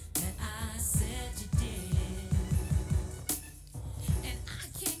that I said you did, and I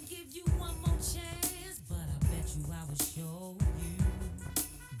can't give you one more chance, but I bet you I will show you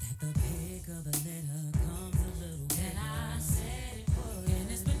that the pick of the litter comes a little bit. And I said it would, and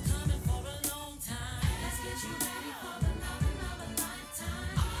it's been coming for a long time. Let's get you ready for the love of a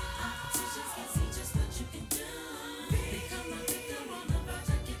lifetime. Politicians can see just what you can do. Become a victim on the verge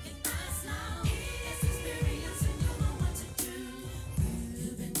of kicking us now. It's experience and you'll know what to do.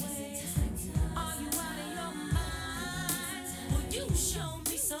 You've been wasting time. Are you out of your mind? Will you show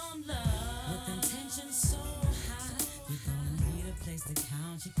me some love? With intentions so high, you're gonna need a place to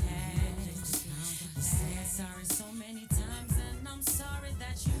count your cash. You said sorry so many times, and I'm sorry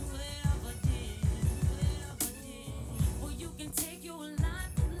that you ever did. Well, you can take your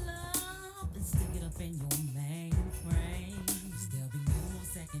life of love and stick it up in your mainframe. 'Cause there'll be no more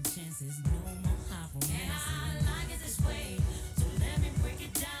second chances, no more high romances. And I like it this way, so let me break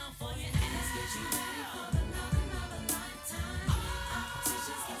it down for you. And let's get you ready for the love of a lifetime.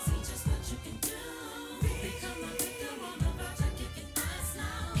 Politicians can see just what you can do. Become a victim on the verge of kicking us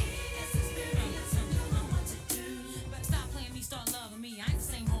now. It's experience and you'll know what to do. Better stop playing me, start loving me. I ain't the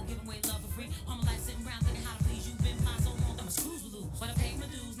same hoe giving away love for free. All my life sitting around thinking how to please you. Been fine so long that my screws will lose. But I paid my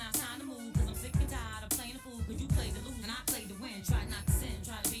dues, now it's time to move. 'Cause I'm sick and tired of playing the fool. 'Cause you played to lose and I played to win. Try not to sin,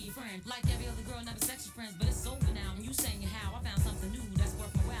 try to be your friend. Like every other girl, never sex your friends. But it's over now. And you saying how I found something new that's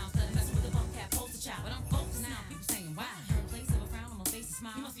worth my while. Instead of messing with a bum cat poster child. But I'm focused now. People saying, wow. Her place of a frown on my face, a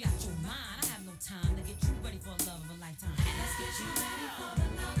smile. You must be out your mind. I have no time to get you ready for the love of a lifetime. And let's get you ready for the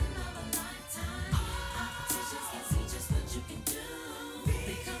love of a lifetime. Politicians can see just what you can do.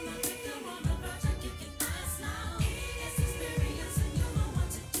 Become a victim on the verge of kicking us now. It's experience and you'll know what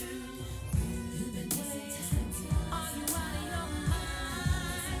to do. You've been wasting time. Are you out of your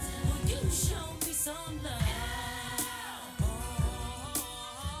mind? Will you show me some love?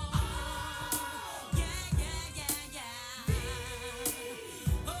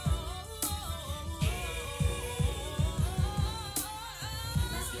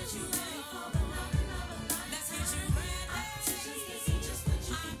 Let's get you ready for the love of a lifetime. Let's get you ready. Politicians can see just what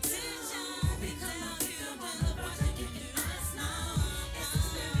you can do. Become a victim on the verge of kicking us now. It's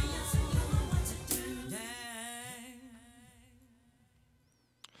experience and you'll know what to do.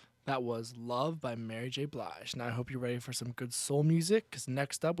 That was Love by Mary J. Blige. Now I hope you're ready for some good soul music, because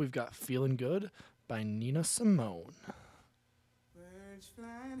next up we've got Feeling Good by Nina Simone. Birds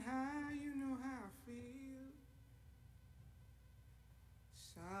flying high, you know how I feel.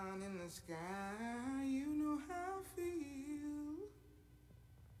 Sun in the sky, you know how I feel.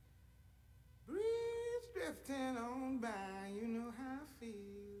 Breeze drifting on by, you know how I feel.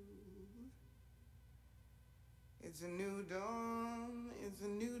 It's a new dawn, it's a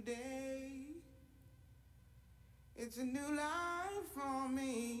new day. It's a new life for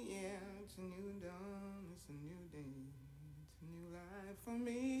me, yeah. It's a new dawn, it's a new day. It's a new life for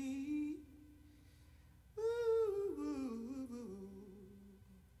me. Ooh, ooh, ooh.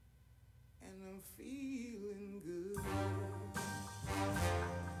 And I'm feeling good.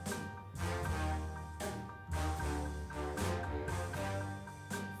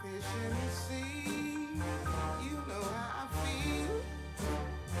 Fish in the sea, you know how I feel.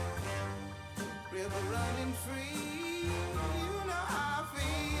 River running free, you know how I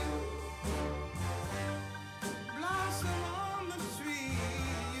feel. Blossom on the tree,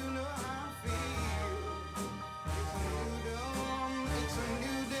 you know how I feel. It's a new dawn, it's a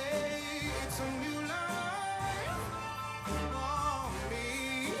new day, it's a new life for me,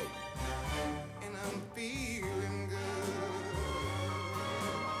 and I'm feeling good.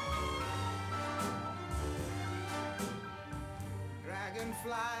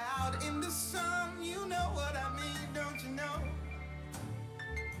 Dragonfly out in the sun, you know what I mean, don't you know?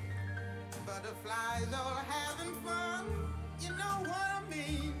 Butterflies all having fun, you know what I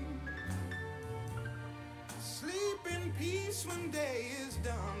mean. Sleep in peace one day is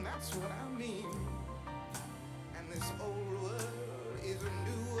done, that's what I mean. And this old world is a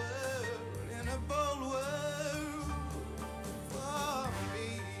new world and a bold world for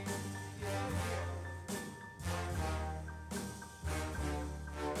me.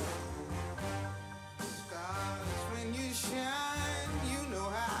 Stars, when you shine, you know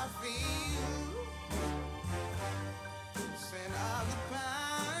how I feel. Scent of the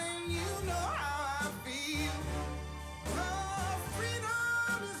pine, you know how I feel. Oh,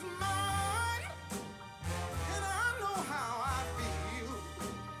 freedom is mine, and I know how I feel.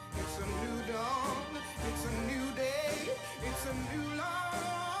 It's a new dawn, it's a new day, it's a new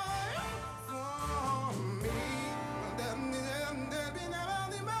life for me.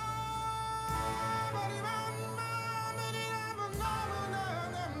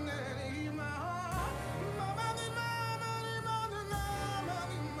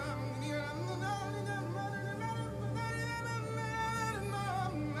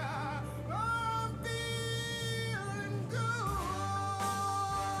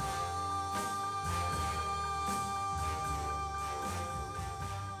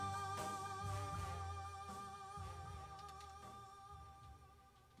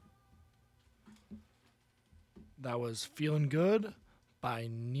 That was Feeling Good by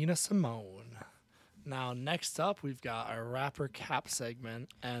Nina Simone. Now, next up, we've got our rapper cap segment.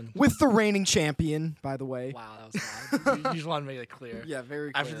 And With the reigning champion, by the way. wow, that was loud. You just want to make it clear. Yeah,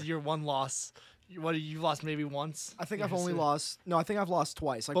 very After clear. your one loss, you've lost maybe once? I think You I've just only said- lost. No, I think I've lost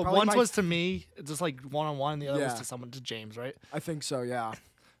twice. Like But probably once my- was to me, just like one-on-one, and the other was Yeah. to someone, to James, right? I think so. Yeah.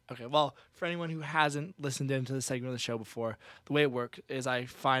 Okay, well, for anyone who hasn't listened into the segment of the show before, the way it works is I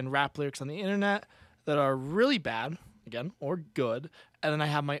find rap lyrics on the internet that are really bad, again, or good, and then I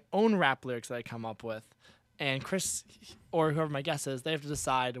have my own rap lyrics that I come up with. And Chris, or whoever my guest is, they have to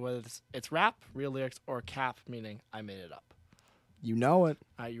decide whether it's rap, real lyrics, or cap, meaning I made it up. You know it.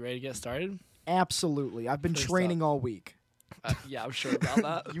 All right, you ready to get started? Absolutely. I've been First training all week. Yeah, I'm sure about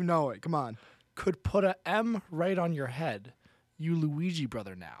that. You know it. Come on. Could put a M right on your head. You Luigi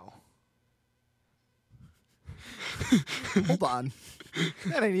brother now. Hold on.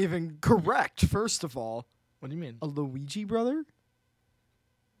 That ain't even correct, first of all. What do you mean? A Luigi brother?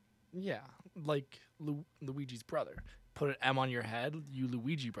 Yeah, like Luigi's brother. Put an M on your head, you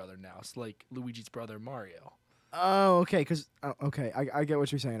Luigi brother now. It's like Luigi's brother Mario. Oh, okay. Okay, I get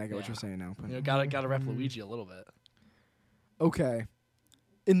what you're saying. I get what Yeah. you're saying now. You know, gotta rep Luigi a little bit. Okay.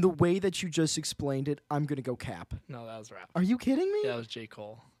 In the way that you just explained it, I'm gonna go cap. No, that was rap. Are you kidding me? Yeah, that was J.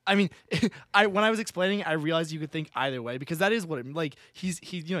 Cole. I mean, when I was explaining, I realized you could think either way because that is what it like. He's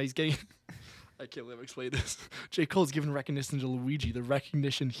getting. I can't believe I explained this. J. Cole's giving recognition to Luigi, the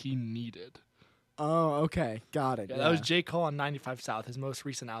recognition he needed. Oh, okay. Got it. Yeah, that was J. Cole on 95 South, his most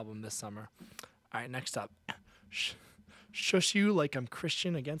recent album this summer. All right, next up. Shush you like I'm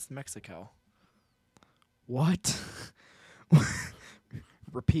Christian against Mexico. What?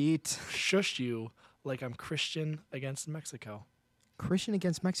 Repeat. Shush you like I'm Christian against Mexico. Christian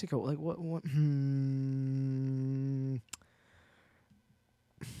against Mexico. Like what?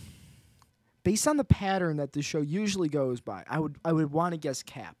 Based on the pattern that the show usually goes by, I would want to guess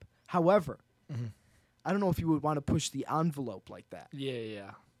cap. However, I don't know if you would want to push the envelope like that.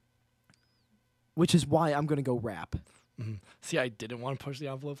 Yeah. Which is why I'm gonna go rap. See, I didn't want to push the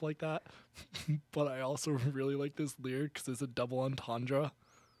envelope like that, but I also really like this lyric because it's a double entendre.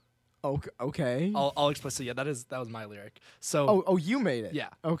 Okay. I'll explain. So yeah, that was my lyric. So Oh, you made it. yeah.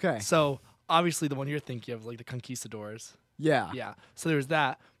 Okay. So obviously the one you're thinking of, like the Conquistadors. Yeah. Yeah. So there's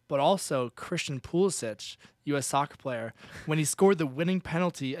that, but also Christian Pulisic, U.S. soccer player, when he scored the winning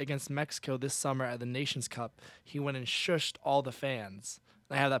penalty against Mexico this summer at the Nations Cup, he went and shushed all the fans.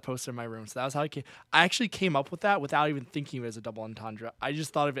 I have that poster in my room. So that was how I actually came up with that without even thinking of it as a double entendre. I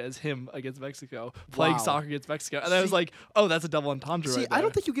just thought of it as him against Mexico, playing Wow. soccer against Mexico. And I was like, oh, that's a double entendre See, right there. I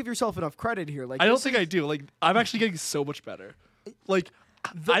don't think you give yourself enough credit here. Like I don't this think I do. Like, I'm actually getting so much better. Like,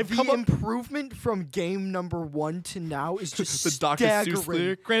 I've the come up improvement from game number 1 to now is just the Dr. staggering. Seuss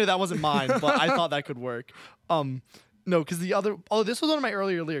lyric. Granted, that wasn't mine, but I thought that could work. No, because the other, this was one of my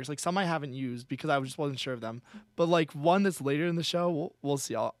earlier lyrics. Like some I haven't used because I just wasn't sure of them. But like one that's later in the show, we'll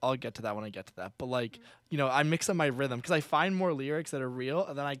see. I'll get to that when I get to that. But like, you know, I mix up my rhythm because I find more lyrics that are real,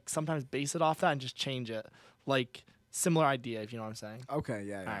 and then I sometimes base it off that and just change it. Like similar idea, if you know what I'm saying. Okay,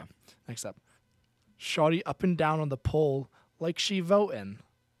 yeah. All right, next up, shawty up and down on the pole like she voting.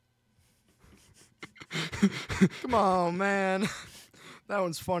 Come on, man. That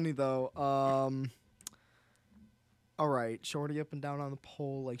one's funny though. All right, shorty up and down on the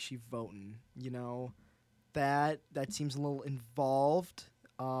pole like she voting. You know, that seems a little involved.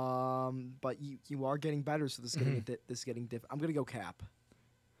 I But you are getting better, so this is getting this is getting I'm gonna go Cap.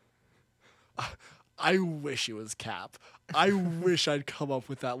 I wish it was Cap. I wish I'd come up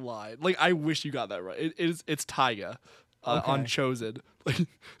with that line. Like, I wish you got that right. It's Tyga on Okay. Chosen. Like,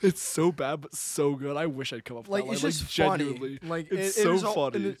 it's so bad, but so good. I wish I'd come up with Like that line. it's just like, funny. genuinely. Like it's it so is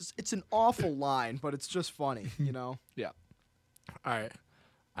funny. and it's an awful line, but it's just funny. You know. Yeah. All right.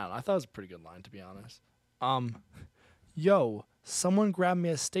 I don't know. I thought it was a pretty good line, to be honest. Yo, someone grab me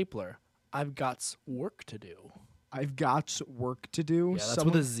a stapler. I've got work to do. I've got work to do. Yeah, that's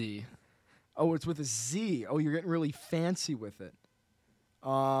with a Z. Oh, it's with a Z. Oh, you're getting really fancy with it.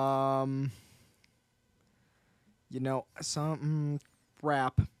 You know, some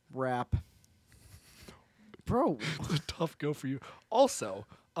rap. Bro, It's a tough go for you. Also,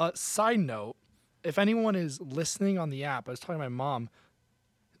 side note, if anyone is listening on the app, I was talking to my mom,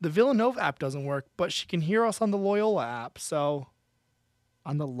 the Villanova app doesn't work, but she can hear us on the Loyola app. So,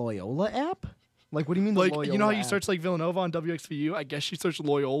 on the Loyola app? Like, what do you mean the like, Loyola you know how you app? search like Villanova on WXVU? I guess she searched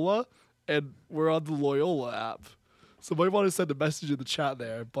Loyola, and we're on the Loyola app. So, might want to send a message in the chat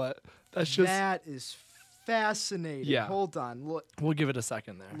there, but that's just That is fascinating. Yeah. Hold on. we'll give it a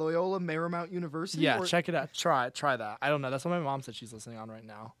second there. Loyola Marymount University? Yeah, or- check it out. Try that. I don't know. That's what my mom said she's listening on right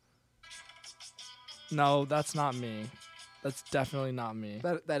now. No, that's not me. That's definitely not me.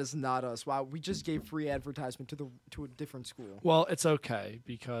 That is not us. Wow, we just gave free advertisement to a different school. Well, it's okay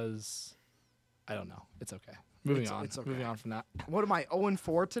because I don't know. It's okay. Moving on. It's okay. Moving on from that. What am I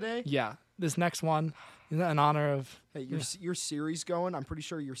 0-4 today? Yeah, this next one is in honor of. Hey, your Siri's going. I'm pretty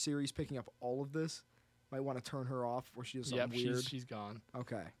sure your Siri's picking up all of this. Might want to turn her off or she does something Yep, weird. she's gone.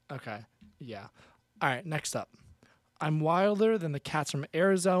 Okay. Okay. Yeah. All right. Next up, I'm wilder than the cats from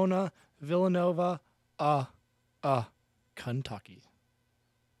Arizona, Villanova, Kentucky.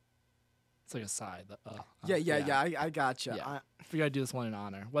 It's like a side. Yeah. I gotcha. Yeah. We gotta do this one in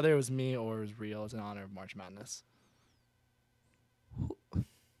honor, whether it was me or it was real. It's in honor of March Madness.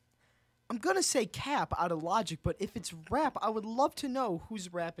 I'm gonna say Cap out of logic, but if it's rap, I would love to know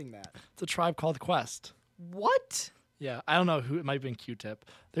who's rapping that. It's a tribe called Quest. What? Yeah, I don't know who. It might have been Q-Tip.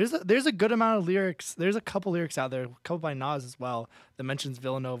 There's a good amount of lyrics. There's a couple lyrics out there, a couple by Nas as well, that mentions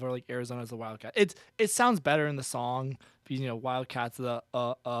Villanova or like Arizona as a Wildcat. It sounds better in the song because Wildcats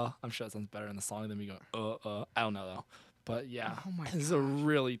I'm sure it sounds better in the song than me going I don't know though. But yeah, this is a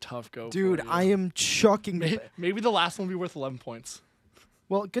really tough go. Dude, for you. I am chucking. Maybe the last one will be worth 11 points.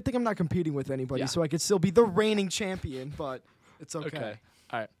 Well, good thing I'm not competing with anybody, Yeah. so I could still be the reigning champion. But it's okay.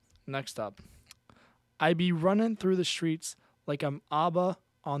 All right. Next up, I be running through the streets like I'm ABBA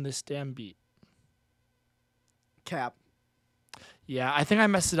on this damn beat. Cap. Yeah, I think I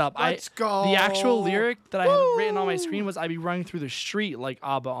messed it up. Let's go. The actual lyric that I had written on my screen was I be running through the street like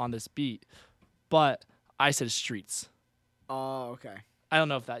ABBA on this beat. But I said streets. Oh, okay. I don't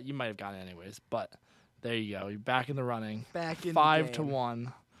know if that you might have gotten it anyways, but there you go. You're back in the running. Back in 5 the to game.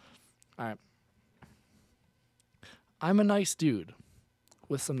 1. All right. I'm a nice dude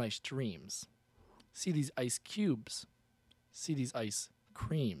with some nice dreams. See these ice cubes. See these ice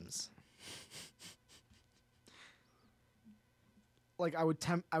creams. Like I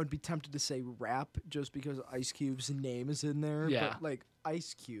would be tempted to say rap just because Ice Cube's name is in there. Yeah. But like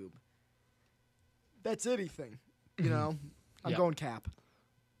Ice Cube. That's anything. You know? I'm Yeah. going Cap.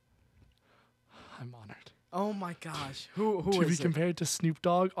 I'm honored. Oh my gosh. Who To be is it? compared to Snoop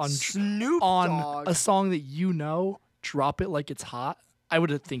Dogg on Snoop on Dogg. a song that you know, Drop It Like It's Hot. I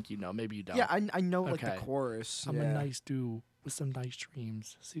would think you know, maybe you don't. Yeah, I know like the Okay. chorus. I'm yeah. a nice dude with some nice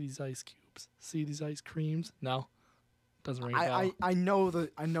dreams. See these ice cubes. See these ice creams. No, doesn't ring a bell. I know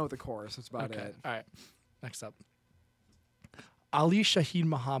the chorus. That's about Okay. it. All right. Next up. Ali Shaheed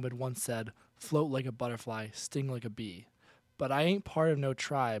Muhammad once said, "Float like a butterfly, sting like a bee." But I ain't part of no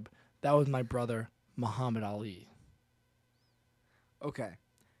tribe. That was my brother, Muhammad Ali. Okay.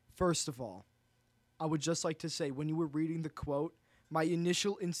 First of all, I would just like to say when you were reading the quote, my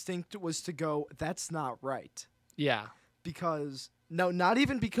initial instinct was to go, "That's not right." Yeah. Because no, not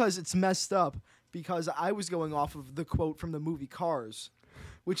even because it's messed up, because I was going off of the quote from the movie Cars,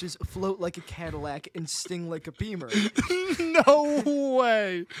 which is "float like a Cadillac and sting like a Beamer." No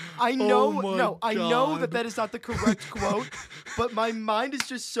way. I know, Oh my no, I know God. that is not the correct quote, but my mind is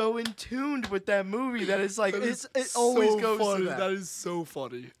just so in tuned with that movie that it's like That is it always so goes funny. to that. That is so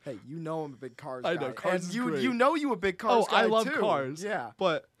funny. Hey, you know I'm a big Cars I guy. know, Cars and is you great. you know you a big Cars guy I love too. Cars. Yeah.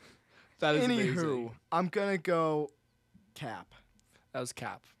 But that is Anywho, amazing. I'm gonna go Cap. That was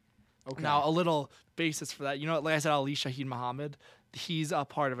Cap. Okay. Now, a little basis for that. You know, like I said, Ali Shaheed Muhammad, he's a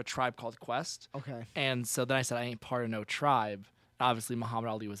part of a tribe called Quest. Okay. And so then I said, I ain't part of no tribe. Obviously, Muhammad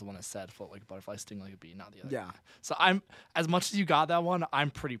Ali was the one that said "float like a butterfly, sting like a bee," not the other. Yeah. guy. So I'm as much as you got that one, I'm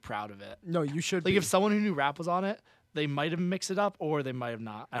pretty proud of it. No, you should. Like be. if someone who knew rap was on it, they might have mixed it up or they might have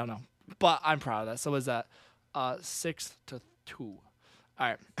not. I don't know, but I'm proud of that. So is that 6-2? All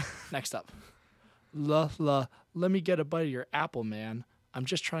right, next up. Let me get a bite of your apple, man. I'm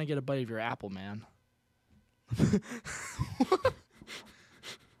just trying to get a bite of your apple, man. You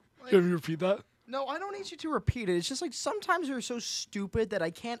want me to repeat that? No, I don't need you to repeat it. It's just like sometimes you're so stupid that I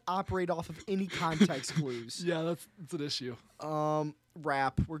can't operate off of any context clues. Yeah, that's an issue.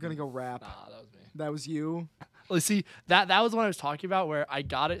 Rap. We're gonna go rap. Nah, that was me. That was you. Well, see, that was what I was talking about, where I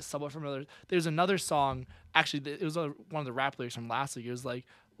got it somewhat from another. There's another song. Actually, it was one of the rap lyrics from last week. It was like,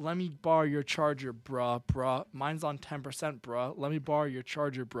 "Let me borrow your charger, bruh. Mine's on 10%, bruh. Let me borrow your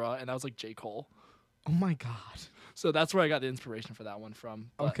charger, bruh." And that was like J. Cole. Oh my god. So that's where I got the inspiration for that one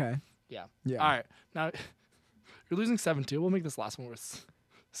from. But Okay. Yeah. Yeah. All right. Now, you're losing 7-2. We'll make this last one worth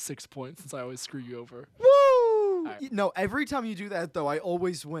 6 points since I always screw you over. Woo! right. No, every time you do that though, I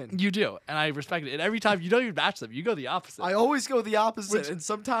always win. You do, and I respect it. And every time you don't even match them, you go the opposite. I always go the opposite, Which- and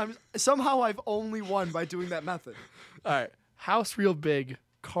somehow I've only won by doing that method. All right. House real big,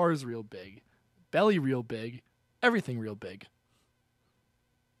 cars real big, belly real big, everything real big.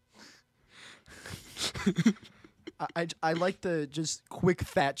 I like the just quick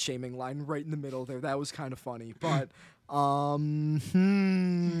fat shaming line right in the middle there. That was kind of funny, but I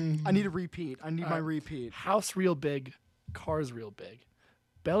need a repeat. I need my repeat. House real big, cars real big,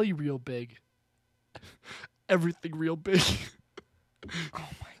 belly real big, everything real big. Oh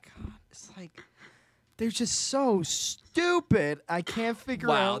my god. It's like they're just so stupid. I can't figure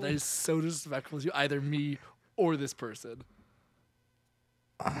Wow, out. that is so disrespectful to either me or this person.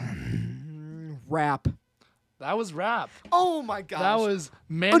 Rap. That was rap. Oh my gosh. That was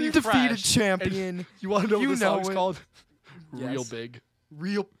Manny Undefeated Fresh. champion. And you want to know what You the song's know it. called? Real Yes. big.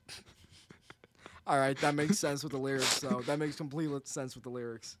 Real. All right, that makes sense with the lyrics, though. That makes complete sense with the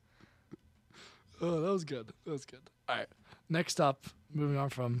lyrics. Oh, that was good. That was good. All right. Next up, moving on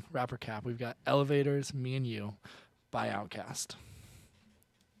from Rapper Cap, we've got Elevators, Me and You by Outkast.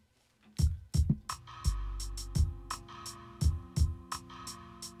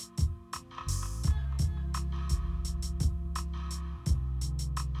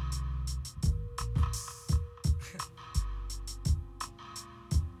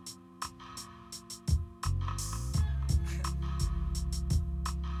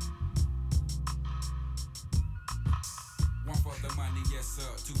 One for the money, yes sir,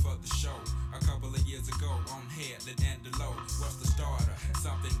 two for the show. A couple of years ago, on Headland and Delow, what's the starter?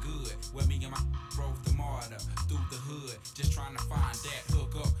 Something good, where me and my rode the martyr through the hood, just trying to find that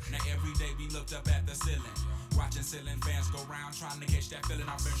hook up. Now every day we looked up at the ceiling, watching ceiling fans go round, trying to catch that feeling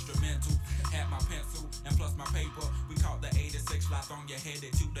off instrumental. Had my pencil and plus my paper, we caught the 86 flight on your headed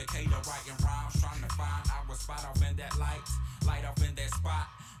to Decatur, writing rhymes, trying to find our spot off in that light off in that spot.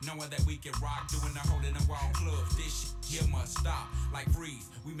 Knowing that we can rock, doing the hole in the wall club. This shit here must stop, like freeze.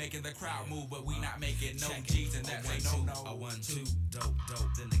 We making the crowd move, but we not making no G's, and that's a no. A 1-2, dope,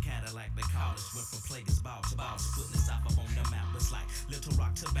 in the Cadillac, they call us. Went from Players ball to balls, putting the South up on the map. It's like Little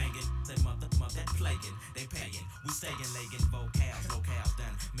Rock to banging. Say mother, that plaguing, they paying. We staying legging vocals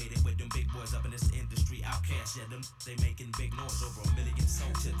done. Made it with them big boys up in this industry. Outcast, yeah, them they making big noise over 1 million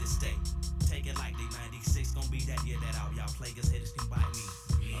sold to this day. Take it like they 96, gon' be that year that all y'all players haters can bite me.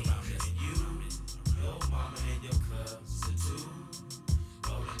 Around this, you, your mama and your cousin too.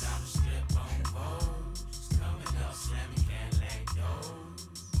 Rolling down the strip on Vogues, coming up slamming Cadillac doors.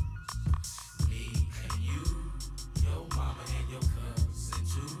 Me and you, your mama and your cousin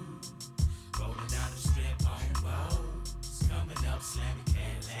too. Rolling down the strip on Vogues, coming up slamming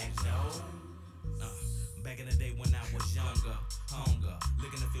Cadillac doors. Back in the day when I was younger, hunger,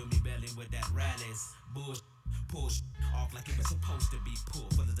 looking to fill me belly with that rallies, bullshit. Push off like it was supposed to be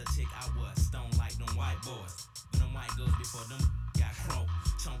pulled. Full of the chick I was, stone like them white boys. When them white girls before them got croaked,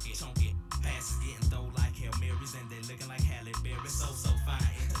 chunky. Passes getting thrown like Hail Marys, and they looking like Halle Berry. So fine,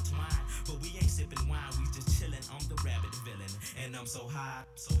 intertwined. But we ain't sipping wine, we just chilling on the rabbit villain. And I'm so high,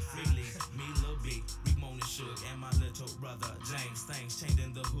 freely. Me, Lil B, Rick Moan and Suge, and my little brother James. Things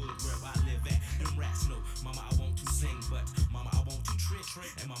changing the hood where I live at. Them rats know, mama, I want to sing, but mama, I want to trick.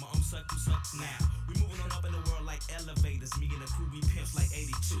 And mama, I'm suck now. We moving on up in the world like elevators. Me and the crew, we pimps like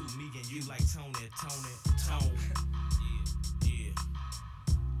 82. Me and you like Tone. Yeah.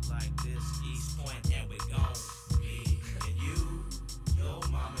 Like this, East Point, and we gone. Me and you, your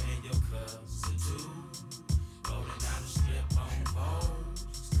mama and your cousin too. Rolling down the strip on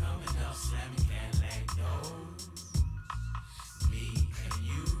Vogues, coming up slamming Cadillac doors. Me and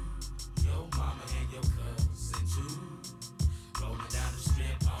you, your mama and your cousin too. Rolling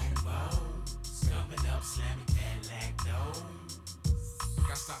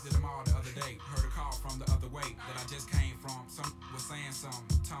Stopped at the mall the other day. Heard a call from the other way that I just came from. Some was saying something,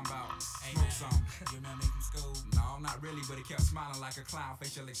 talking about smoke some. You remember me from school? No, not really, but he kept smiling like a clown,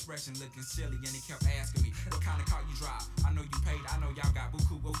 facial expression looking silly, and he kept asking me, what kind of car you drive? I know you paid, I know y'all got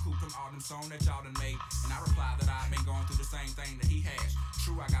buku from all them songs that y'all done made. And I replied that I've been going through the same thing that he has.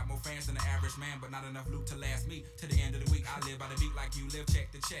 True, I got more fans than the average man, but not enough loot to last me to the end of the week. I live by the beat like you live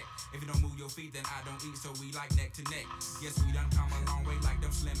check to check. If you don't move your feet, then I don't eat, so we like neck to neck. Yes, we done come a long way like them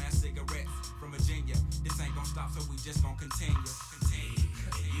slim ass cigarettes from Virginia. This ain't gon' stop, so we just gon' continue.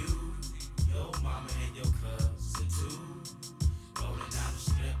 You, your mama and your cousin too, rolling down the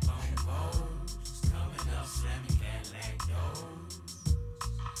strip on Bowes, coming up slamming Cadillac doors.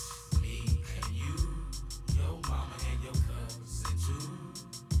 Me and you, your mama and your cousin too,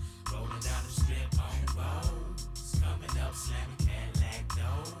 rolling down the strip on Bowes, coming up slamming Cadillac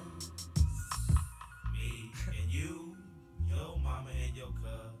doors. Me and you, your mama and your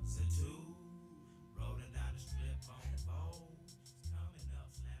cousin too, rolling down the strip on Bowes, coming up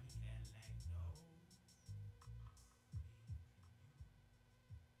slamming Cadillac doors.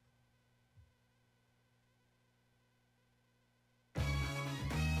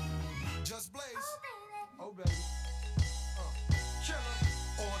 Just Blaze. Oh, baby. Killer.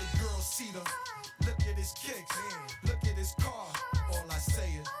 All the girls see them. Look at his kicks. Look at his car. All I say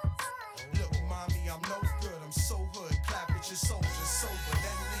is, look, mommy, I'm no good. I'm so hood. Clap at your soldier. Sober.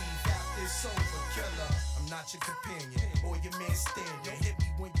 Then leave after it's over. Killer. I'm not your companion or your man standing. Hit me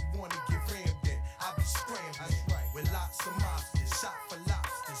when you wanna get rammed in. I be scrambling with lots of mobsters. Shot for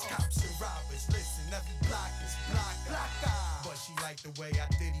lobsters. Cops and robbers. Listen, every block is block. But she like the way I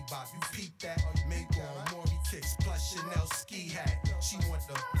diddy bop. You peep that? Make on Maury kicks plus Chanel ski hat. She want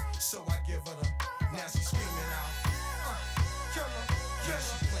them, so I give her them. Now she screaming out, killer. Yeah,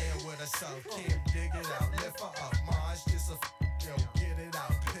 she playing with herself. Can't dig it out. Lift her up. Mars just a yo, get it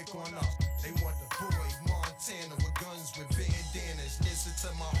out. Pick one up. They want the boy Montana with guns with bandanas. Listen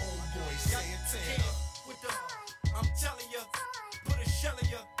to my homeboy Santana. With the, I'm telling ya, put a shell in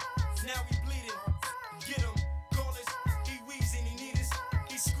ya. Now we bleeding. Get him, call us. He wheezing, he need us.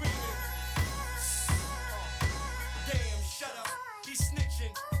 He screaming. Damn, shut up. He's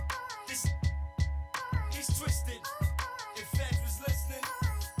snitching. This, he's twisted. If feds was listening,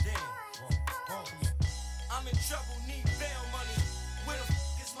 damn. I'm in trouble, need bail money. Where the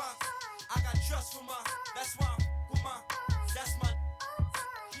f is my? I got trust for my. That's why I'm with my. That's my.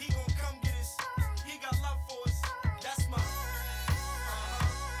 He gon' come get us. He got love for us. That's my.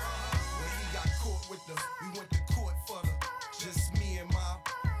 When he got caught with the, we went to court for the, just me and my,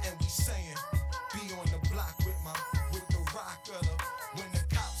 and we saying, be on the block with the rock of the, when the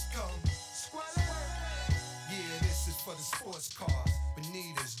cops come, yeah, this is for the sports cars,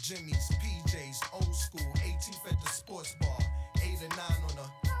 Bonitas, Jimmy's, PJs, old school, 18th at the sports bar, 8 or 9 on the,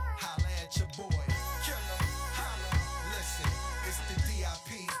 holla at your boy, killer, holla, listen, it's the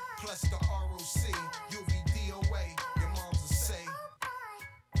DIP, plus the ROC, you'll be DOA, your moms will say,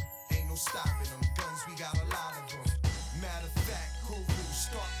 ain't no stopping them, guns, we got a lot of them. Matter of fact, Guru,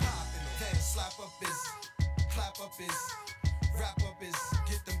 start popping them. Then slap up his, clap up his, wrap up his,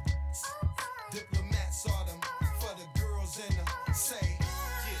 get them diplomats are them for the girls in the say.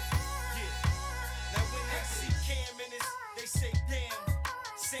 Yeah. Now when they see Cam in this, they say damn.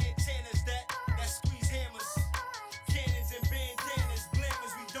 Santana's that squeeze hammers. Cannons and bandanas,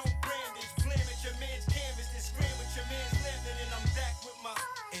 blammers, we don't brandish. Blam at your man's canvas, then scram with your man's landing, and I'm back with my.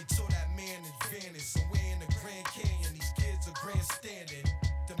 Until that man advantage, somewhere in the Grand Canyon, these kids are grandstanding.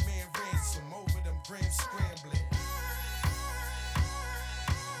 The man ransom over them grams scrambling.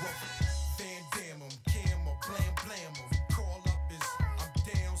 Well, Van Damme 'em, Cam or blam blam 'em. Call up is, I'm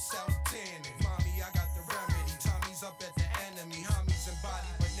down south tanning. Mommy, I got the remedy. Tommy's up at the enemy. Homies and body,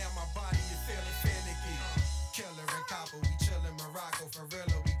 but now my body is feeling finicky. Killer and copper, we chillin' Morocco. For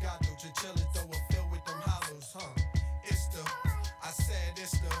real, we got no chinchillas, though we're filled with them hollows, huh? It's the, I said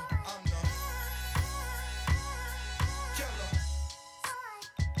it's the, I'm the killer.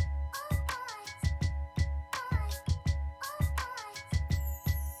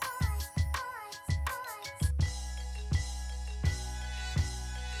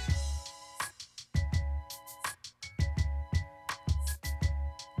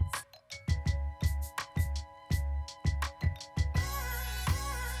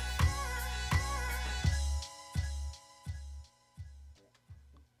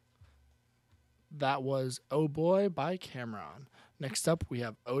 That was Oh Boy by Cameron. Next up, we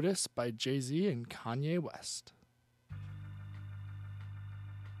have Otis by Jay-Z and Kanye West.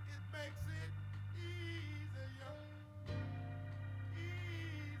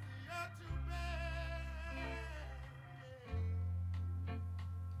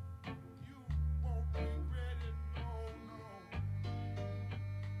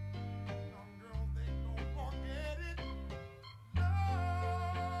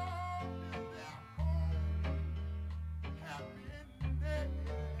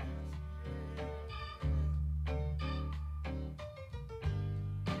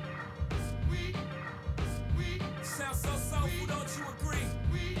 Don't you agree?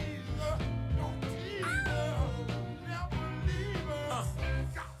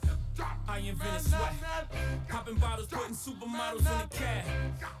 I invented sweat. Popping bottles, putting supermodels in the cab.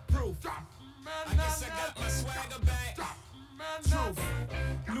 Proof. I guess I got my swagger back. Truth.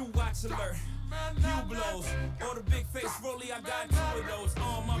 New watch alert. Few blows. Or the big face rollie, I got 2 of those.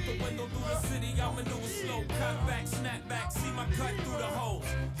 Arm out the window through the city, I maneuver slow. Cut back, snap back, see my cut through the holes.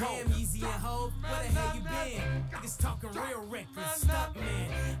 Damn, Easy and Hov, where the hell you been? Niggas talking real reckless, stuck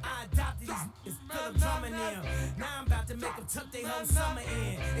man. I adopted these niggas, Philip drumming them. Now I'm about to make them tuck their whole summer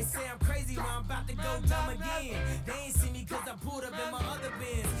in. They say I'm crazy, but I'm about to go dumb again. They ain't see me cause I pulled up in my other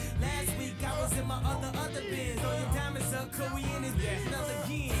bins. Last week I was in my other bins. Throw your diamonds up, cause we in this another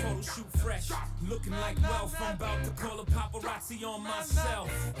again. Photo shoot fresh, looking like wealth. I'm about to call a paparazzi on myself.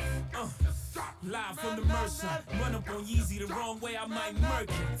 Live from the Mercer, run up on Yeezy the wrong way, I might murk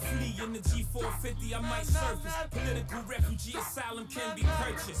it. Flee in the G450, I might surface. Political refugee asylum can be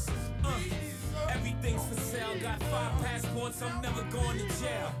purchased. Everything's for sale, got 5 passports, I'm never going to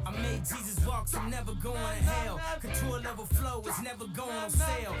jail. I made Jesus walk, so I'm never going to hell. Couture level flow is never going on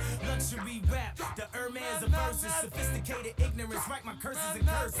sale. Luxury rap, the Hermes of verses. Sophisticated ignorance, write my curses in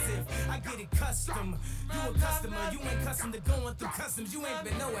cursive. I get it custom, you a customer. You ain't custom to going through customs, you ain't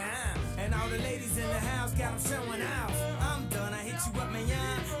been nowhere, huh? And all the ladies in the house got them showing out. I'm done, I hit you up, man,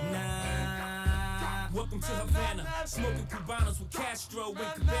 nah. Welcome to Havana, smoking Cubanos with Castro and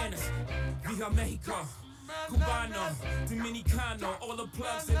Cabanas. Viva Mexico, Cubano, Dominicano, all the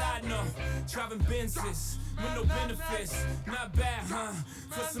plugs that I know. Driving Benzes with no benefits, not bad, huh?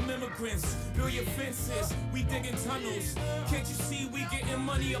 For some immigrants, build your fences, we digging tunnels. Can't you see we getting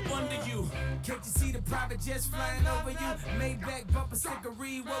money up under you? Can't you see the private jets flying over you? Maybach bumper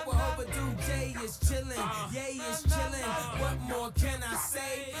stickery, what we're overdue. Jay is chillin', Yay is chillin'. What more can I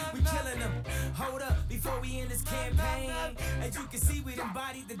say? We killin' them. Hold up, before we end this campaign. As you can see, we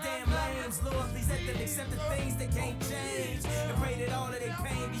embodied the damn lames. Lord, please let them accept the things that can't change. And pray that all of their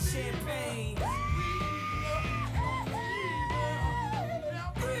pain be champagne.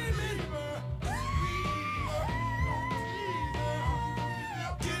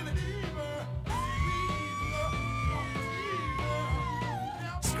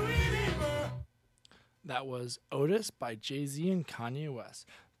 That was Otis by Jay-Z and Kanye West.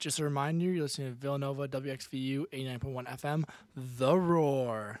 Just a reminder, you're listening to Villanova WXVU 89.1 FM, The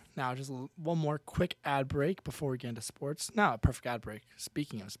Roar. Now, just one more quick ad break before we get into sports. Now, a perfect ad break.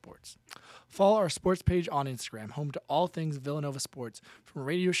 Speaking of sports, follow our sports page on Instagram, home to all things Villanova sports, from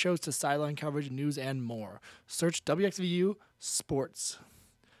radio shows to sideline coverage, news, and more. Search WXVU Sports.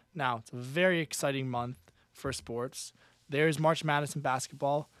 Now, it's a very exciting month for sports. There's March Madness in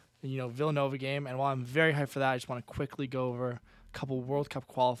basketball. Villanova game. And while I'm very hyped for that, I just want to quickly go over a couple World Cup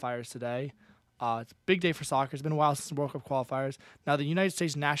qualifiers today. It's a big day for soccer. It's been a while since the World Cup qualifiers. Now, the United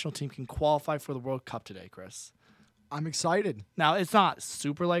States national team can qualify for the World Cup today, Chris. I'm excited. Now, it's not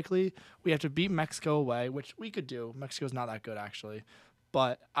super likely. We have to beat Mexico away, which we could do. Mexico's not that good, actually.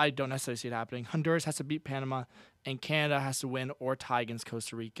 But I don't necessarily see it happening. Honduras has to beat Panama, and Canada has to win or tie against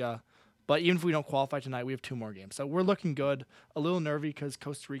Costa Rica. But even if we don't qualify tonight, we have 2 more games. So we're looking good. A little nervy because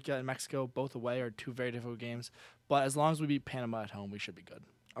Costa Rica and Mexico, both away, are 2 very difficult games. But as long as we beat Panama at home, we should be good.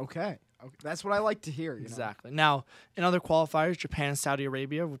 Okay. That's what I like to hear. Exactly. Now, in other qualifiers, Japan and Saudi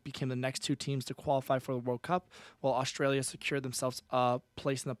Arabia became the next 2 teams to qualify for the World Cup, while Australia secured themselves a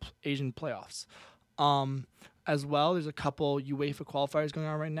place in the Asian playoffs. As well, there's a couple UEFA qualifiers going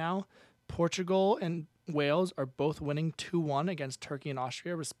on right now. Portugal and Wales are both winning 2-1 against Turkey and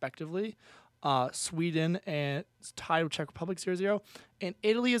Austria, respectively. Sweden is tied with Czech Republic 0-0. And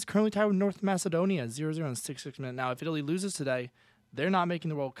Italy is currently tied with North Macedonia 0-0 in the 66th minute. Now, if Italy loses today, they're not making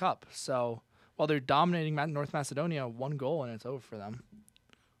the World Cup. So while they're dominating North Macedonia, 1 goal and it's over for them.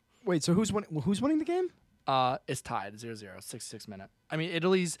 Wait, so who's winning the game? It's tied 0-0, 66th minute. I mean,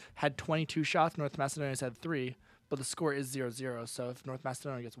 Italy's had 22 shots, North Macedonia's had 3, but the score is 0-0. So if North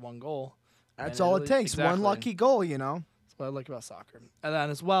Macedonia gets 1 goal, that's all it takes. Exactly. 1 lucky goal, That's what I like about soccer. And then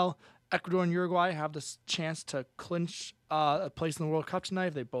as well, Ecuador and Uruguay have this chance to clinch a place in the World Cup tonight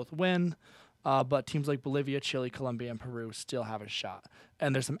if they both win. But teams like Bolivia, Chile, Colombia, and Peru still have a shot.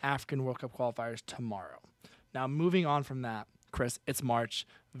 And there's some African World Cup qualifiers tomorrow. Now, moving on from that, Chris, it's March.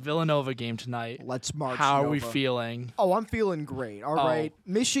 Villanova game tonight. Let's march. How Nova. are we feeling? Oh, I'm feeling great. All right.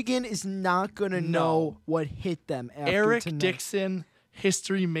 Michigan is not going to know what hit them after Eric tonight. Dixon,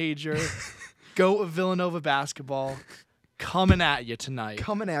 history major, GOAT of Villanova basketball, coming at you tonight.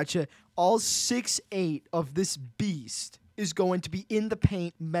 Coming at you. All 6'8" of this beast is going to be in the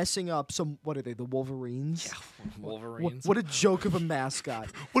paint messing up some. What are they? The Wolverines. Yeah, Wolverines. What a joke of a mascot.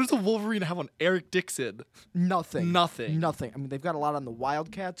 What does a Wolverine have on Eric Dixon? Nothing. Nothing. I mean, they've got a lot on the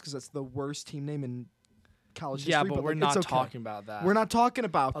Wildcats because that's the worst team name in college Yeah, history. but we're like, not it's okay. talking about that. We're not talking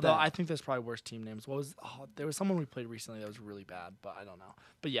about Although that. I think there's probably worse team names. There was someone we played recently that was really bad, but I don't know.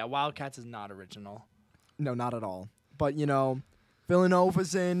 But yeah, Wildcats is not original. No, not at all. But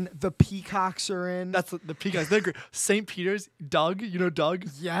Villanova's in. The Peacocks are in. That's the Peacocks. They're great. St. Peter's, Doug. You know Doug?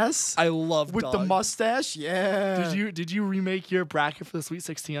 Yes. I love with Doug. the mustache. Yeah. Did you remake your bracket for the Sweet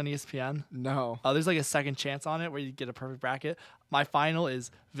 16 on ESPN? No. There's like a second chance on it where you get a perfect bracket. My final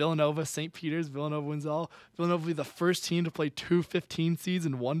is Villanova, St. Peter's. Villanova wins all. Villanova will be the first team to play 2 15 seeds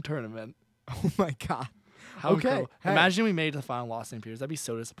in one tournament. Oh my God. How Okay, cool. hey. Imagine we made it to the final, lost St. Peter's. That'd be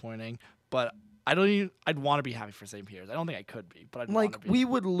so disappointing. But I'd want to be happy for St. Peter's. I don't think I could be, but I'd want to Like be. we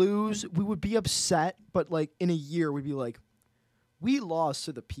would lose, we would be upset, but like in a year we'd be like, we lost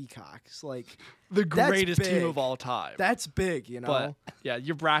to the Peacocks. Like the that's greatest team big. of all time. That's big, But yeah,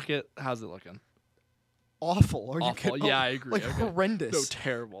 your bracket, how's it looking? Awful. Are you Awful. kidding? Yeah, I agree. Like Okay. horrendous. No,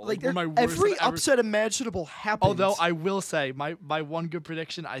 terrible. Like one of my worst every I've ever- upset imaginable happens. Although I will say, my one good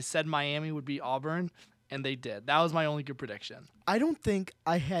prediction, I said Miami would beat Auburn, and they did. That was my only good prediction. I don't think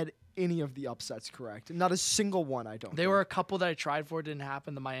I had any of the upsets correct. Not a single one. I don't. There think. were a couple that I tried for, didn't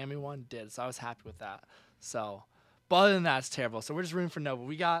happen. The Miami one did, so I was happy with that. So, but other than that, it's terrible. So we're just rooting for Nova.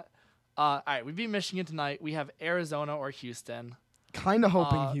 We got, all right, we beat Michigan tonight. We have Arizona or Houston. Kind of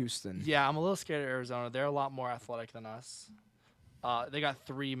hoping Houston. Yeah, I'm a little scared of Arizona. They're a lot more athletic than us. They got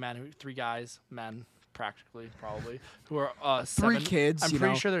three guys, men, practically, probably, who are Three 7 kids, I'm you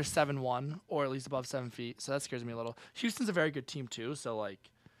pretty know. sure they're 7'1", or at least above 7 feet. So that scares me a little. Houston's a very good team too. So like,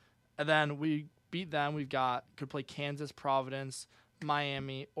 and then we beat them. Could play Kansas, Providence,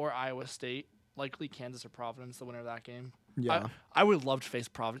 Miami, or Iowa State. Likely Kansas or Providence, the winner of that game. Yeah. I would love to face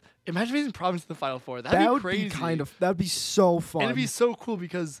Providence. Imagine facing Providence in the Final Four. That'd That be would crazy. that'd be so fun. And it'd be so cool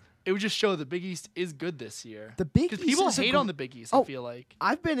because it would just show the Big East is good this year. The Big Because East people is a hate gr- on the Big East, Oh, I feel like.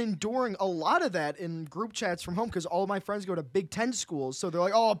 I've been enduring a lot of that in group chats from home because all of my friends go to Big Ten schools, so they're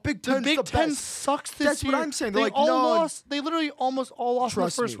like, "Oh, Big The Ten's Big the Ten best." sucks this That's year. what I'm saying. They're They like, "No." They literally almost all lost in the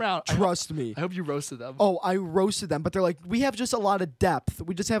Trust first me. round. Trust me. I hope you roasted them. Oh, I roasted them, but they're like, we have just a lot of depth.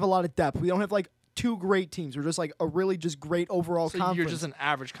 We just have a lot of depth. We don't have like two great teams. We're just like a really just great overall so conference. you're just an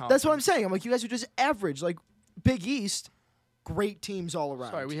average conference. That's what I'm saying. I'm like, you guys are just average. Like Big East, great teams all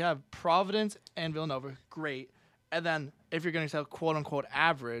around. Sorry, we have Providence and Villanova. Great. And then if you're going to say quote unquote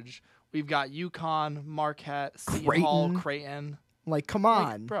average, we've got UConn, Marquette, Seton Hall, Creighton. Creighton. Like, come Like,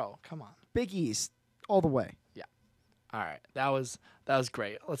 on, bro, come on. Big East, all the way. Yeah. All right. That was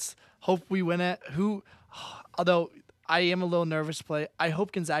great. Let's hope we win it. Although I am a little nervous to play, I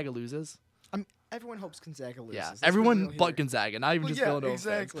hope Gonzaga loses. Everyone hopes Gonzaga loses. Yeah, Let's be everyone real but here. Gonzaga, not even Well, just yeah, Villanova.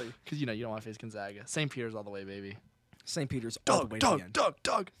 exactly. Because you don't want to face Gonzaga. St. Peter's all the way, baby. St. Peter's all the way to the end.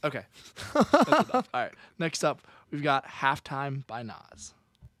 Doug. Okay. That's enough. All right. Next up, we've got Halftime by Nas.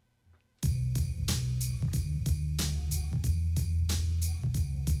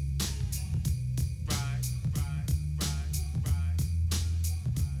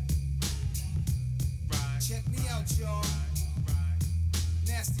 Check me out, y'all.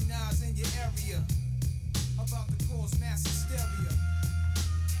 Nasty Nas in your area. About to cause mass hysteria.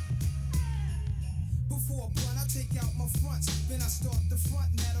 Before a blunt, I take out my fronts. Then I start the front.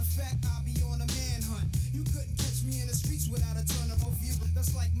 Matter of fact, I'll be on a manhunt. You couldn't catch me in the streets without a ton of view.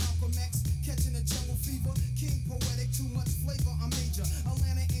 That's like Malcolm X catching a jungle fever. King poetic, too much flavor. I'm major.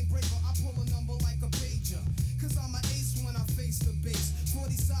 Atlanta ain't braver. I pull a number like a pager. Cause I'm an ace when I face the base.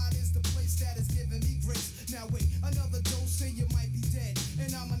 40 side is the place that is giving me grace. Now wait, another dose and you might be dead.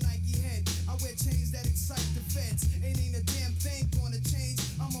 And I'm a Nike head. I wear chains that excite the feds. And ain't a damn thing gonna change.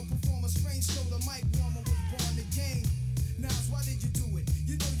 I'm a performer strange, so the mic warmer was born to game. Nas, why did you do it?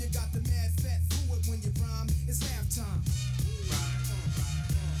 You know you got the mad fat fluid when you rhyme. It's halftime.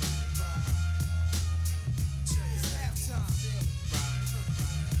 It's halftime.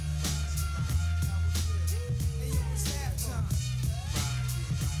 Hey, yo, it's halftime.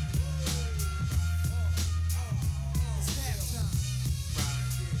 It's halftime.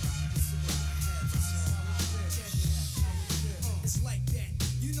 It's like that.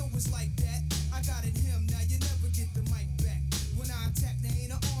 You know it's like that. I got it him. Now you never get the mic back. When I attack, there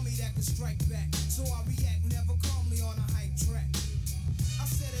ain't an army that can strike back. So I react never calmly on a hype track. I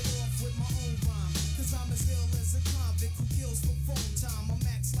set it off with my own rhyme. Cause I'm as ill as a convict who kills for phone time. I'm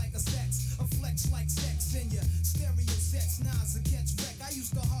max like a sex, a flex like sex. In your stereo sets, Nas a catch wreck. I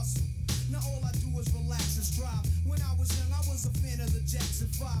used to hustle. Now all I do is relax and strive. When I was young, I was a fan of the Jackson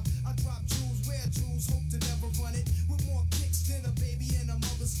 5. I drop jewels, wear jewels, hope to never run it. With more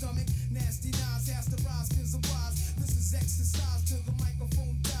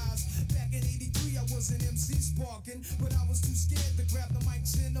barking, but I was too scared to grab the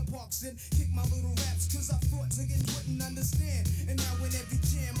mics in the parks and kick my little raps, cause I thought niggas wouldn't understand. And now in every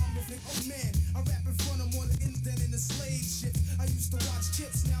jam, I'm a oh man, I rap in front of more niggas than in the slave shit. I used to watch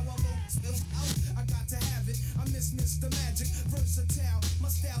Chips, now I low still out. I got to have it, I miss Mr. Magic, versatile. My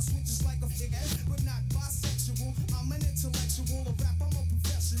style switches like a figure, but not bisexual. I'm an intellectual, a rap, I'm a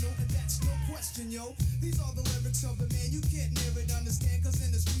professional, and that's no question, yo. These are the lyrics of the man, you can't near it, understand, cause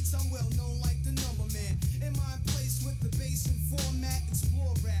in the streets I'm well known like the number man. In my place with the bass and format,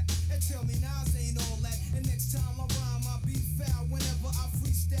 explore rap, and tell me Nas ain't all that. And next time I rhyme, I'll be foul. Whenever I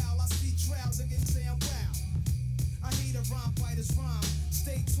freestyle, I see trials again say I'm wow. I hate a rhyme fighter's rhyme.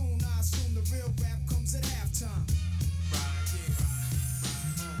 Stay tuned, I assume the real rap comes at halftime.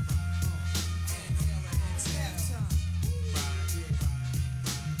 It's halftime.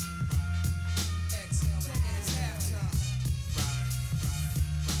 Exhale, it's halftime.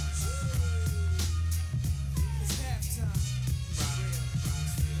 It's halftime.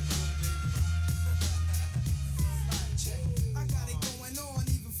 I got it going on,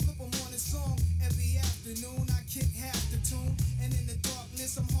 even flip 'em on a song. Every afternoon I kick half the tune, and in the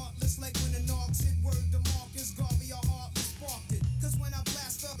darkness I'm heartless like when the knocks hit word to Marcus Garvey, I heartless sparked it. Cause when I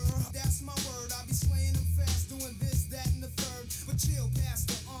blast up, that's my word. I be slaying them fast, doing this, that, and the third. But chill,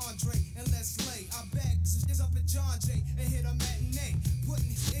 Pastor Andre, and let's lay. I beg, is up at John Jay and hit a matinee,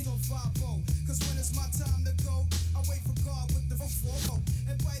 putting it on 5-0. Cause when it's my time to go, I wait for God with the 4-0.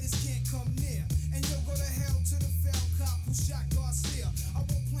 And biters can't come near. And you'll go to hell to the fell cop who shot Garcia. I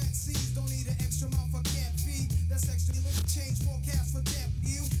won't plant seeds, don't need an extra mouth I can't feed. That's extra, you look change forecast for damp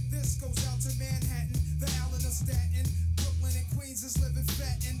you. This goes out to Manhattan, the Allen of Staten. Brooklyn and Queens is living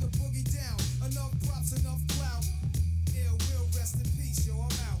fat and the boogie down. Enough props, enough clout. Ill will rest in peace, yo,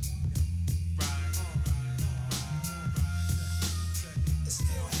 I'm out. It's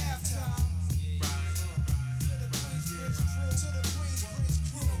still halftime. To the Queensbridge crew, to the Queensbridge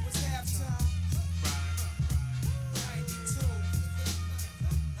crew, it's halftime. 92.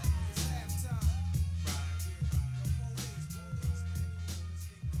 It's halftime.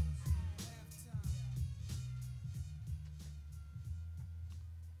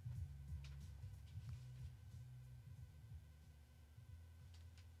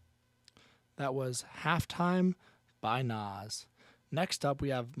 That was Halftime by Nas. Next up, we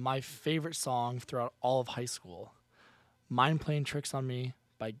have my favorite song throughout all of high school, Mind Playing Tricks on Me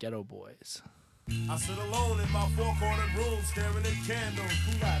by Ghetto Boys. I sit alone in my four-cornered room staring at candles.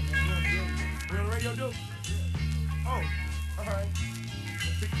 Who got me? We on the radio, dude? Oh, all right.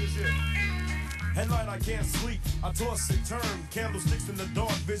 Let's pick this here. At night I can't sleep. I toss and turn. Candlesticks in the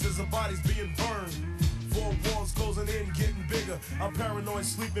dark. Visions of bodies being burned. Four walls closing in, getting bigger. I'm paranoid,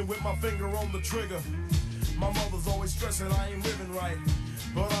 sleeping with my finger on the trigger. My mother's always stressing I ain't living right,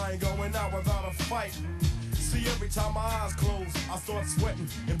 but I ain't going out without a fight. See, every time my eyes close, I start sweating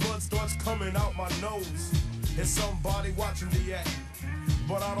and blood starts coming out my nose. It's somebody watching the act,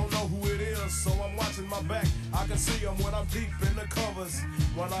 but I don't know who it is, so I'm watching my back. I can see them when I'm deep in the covers.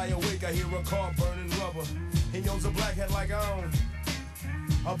 When I awake, I hear a car burning rubber. He owns a black hat like I own,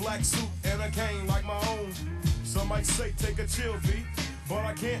 a black suit and a cane like my own. Some might say take a chill, V, but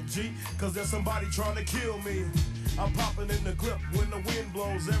I can't, G, cause there's somebody trying to kill me. I'm popping in the grip when the wind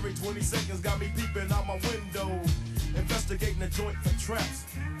blows. Every 20 seconds got me peeping out my window. Investigating the joint for traps.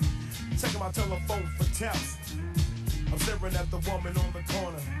 Checking my telephone for taps. I'm staring at the woman on the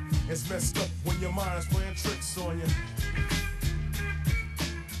corner. It's messed up when your mind's playing tricks on you.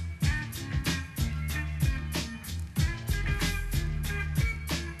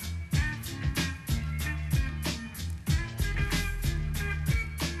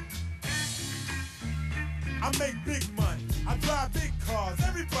 I make big money, I drive big cars,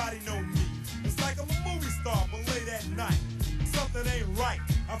 everybody know me. It's like I'm a movie star, but late at night, something ain't right.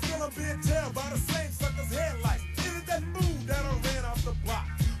 I feel I'm being tailed by the same sucker's headlights. Is it that fool that I ran off the block?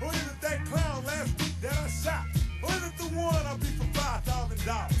 Or is it that clown last week that I shot? Or is it the one I beat for $5,000?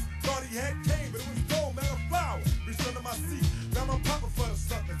 Thought he had cane, but it was gold, man, a flower. Reached under my seat, got my papa for the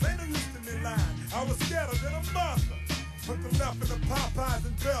suckers. Ain't no use to me lying, I was scared than a monster. Put the left in the Popeyes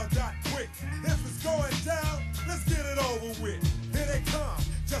and Bell got quick. If it's going down, let's get it over with. Here they come,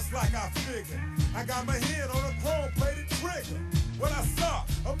 just like I figured. I got my head on a chrome-plated trigger. When I saw,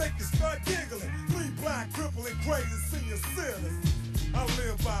 I make you start giggling. 3 blind, crippling, crazy senior citizens. I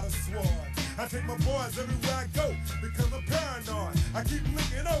live by the sword. I take my boys everywhere I go because I'm paranoid. I keep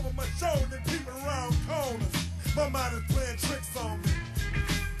looking over my shoulder and peeping around corners. My mind is playing tricks on me.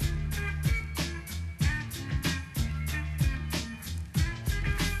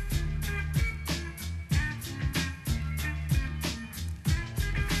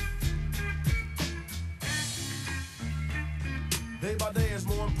 Day by day it's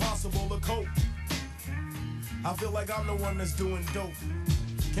more impossible to cope. I feel like I'm the one that's doing dope.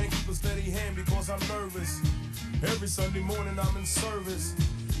 Can't keep a steady hand because I'm nervous. Every Sunday morning I'm in service,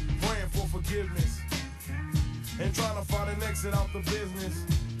 praying for forgiveness and trying to find an exit out the business.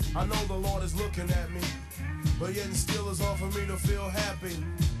 I know the Lord is looking at me, but yet and still it's hard for me to feel happy.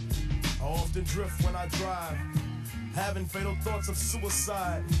 I often drift when I drive, having fatal thoughts of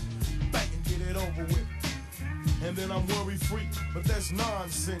suicide. Bang and get it over with. And then I'm worry-free, but that's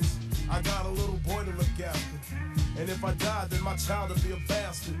nonsense. I got a little boy to look after, and if I died, then my child would be a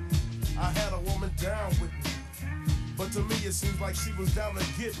bastard. I had a woman down with me, but to me it seems like she was down to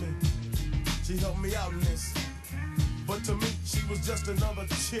get me. She helped me out in this, but to me she was just another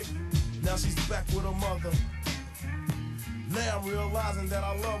chick. Now she's back with her mother. Now I'm realizing that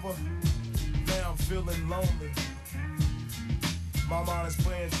I love her. Now I'm feeling lonely. My mind is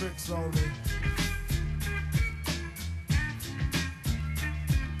playing tricks on me.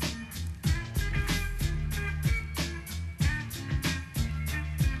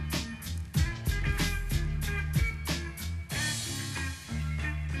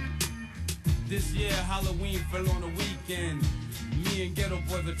 This year Halloween fell on a weekend. Me and Ghetto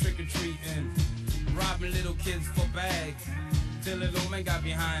Boys are trick-or-treating, robbing little kids for bags, till little man got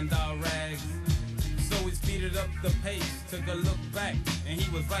behind our rags. So we speeded up the pace, took a look back, and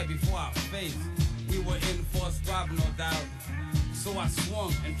he was right before our face. We were in for a squab, no doubt, so I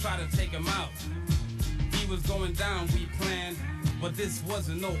swung and tried to take him out. He was going down, we planned, but this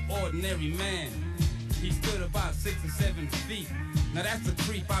wasn't no ordinary man. He stood about 6 or 7 feet. Now that's a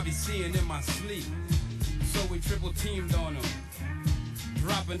creep I be seeing in my sleep. So we triple teamed on him,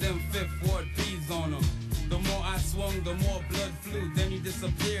 dropping them Fifth Ward bees on him. The more I swung, the more blood flew. Then he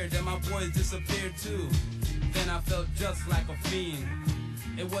disappeared, and my boys disappeared too. Then I felt just like a fiend.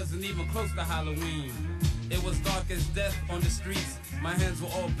 It wasn't even close to Halloween. It was dark as death on the streets. My hands were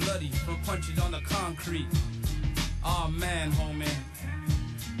all bloody from punching on the concrete. Aw man, homie,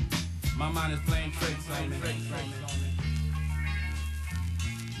 my mind is playing tricks on me.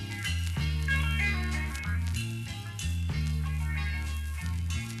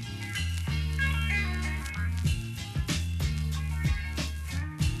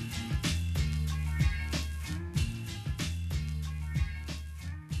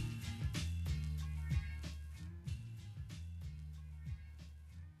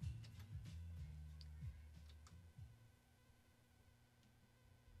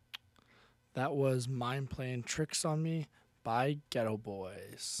 That was Mind Playing Tricks on Me by Ghetto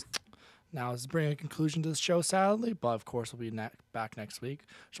Boys. Now, this is bringing a conclusion to the show, sadly, but of course, we'll be back next week.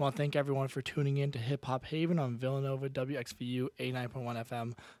 Just want to thank everyone for tuning in to Hip Hop Haven on Villanova WXVU 89.1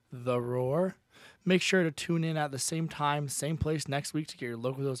 FM, The Roar. Make sure to tune in at the same time, same place next week to get your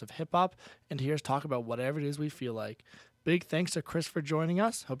local dose of hip hop and to hear us talk about whatever it is we feel like. Big thanks to Chris for joining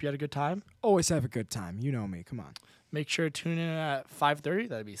us. Hope you had a good time. Always have a good time. You know me. Come on. Make sure to tune in at 5:30.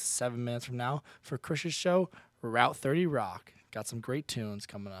 That'll be 7 minutes from now for Chris's show, Route 30 Rock. Got some great tunes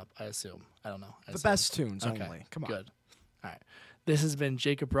coming up, I assume. I don't know. The best tunes only. Come on. Good. All right. This has been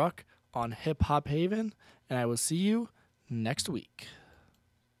Jacob Ruck on Hip Hop Haven, and I will see you next week.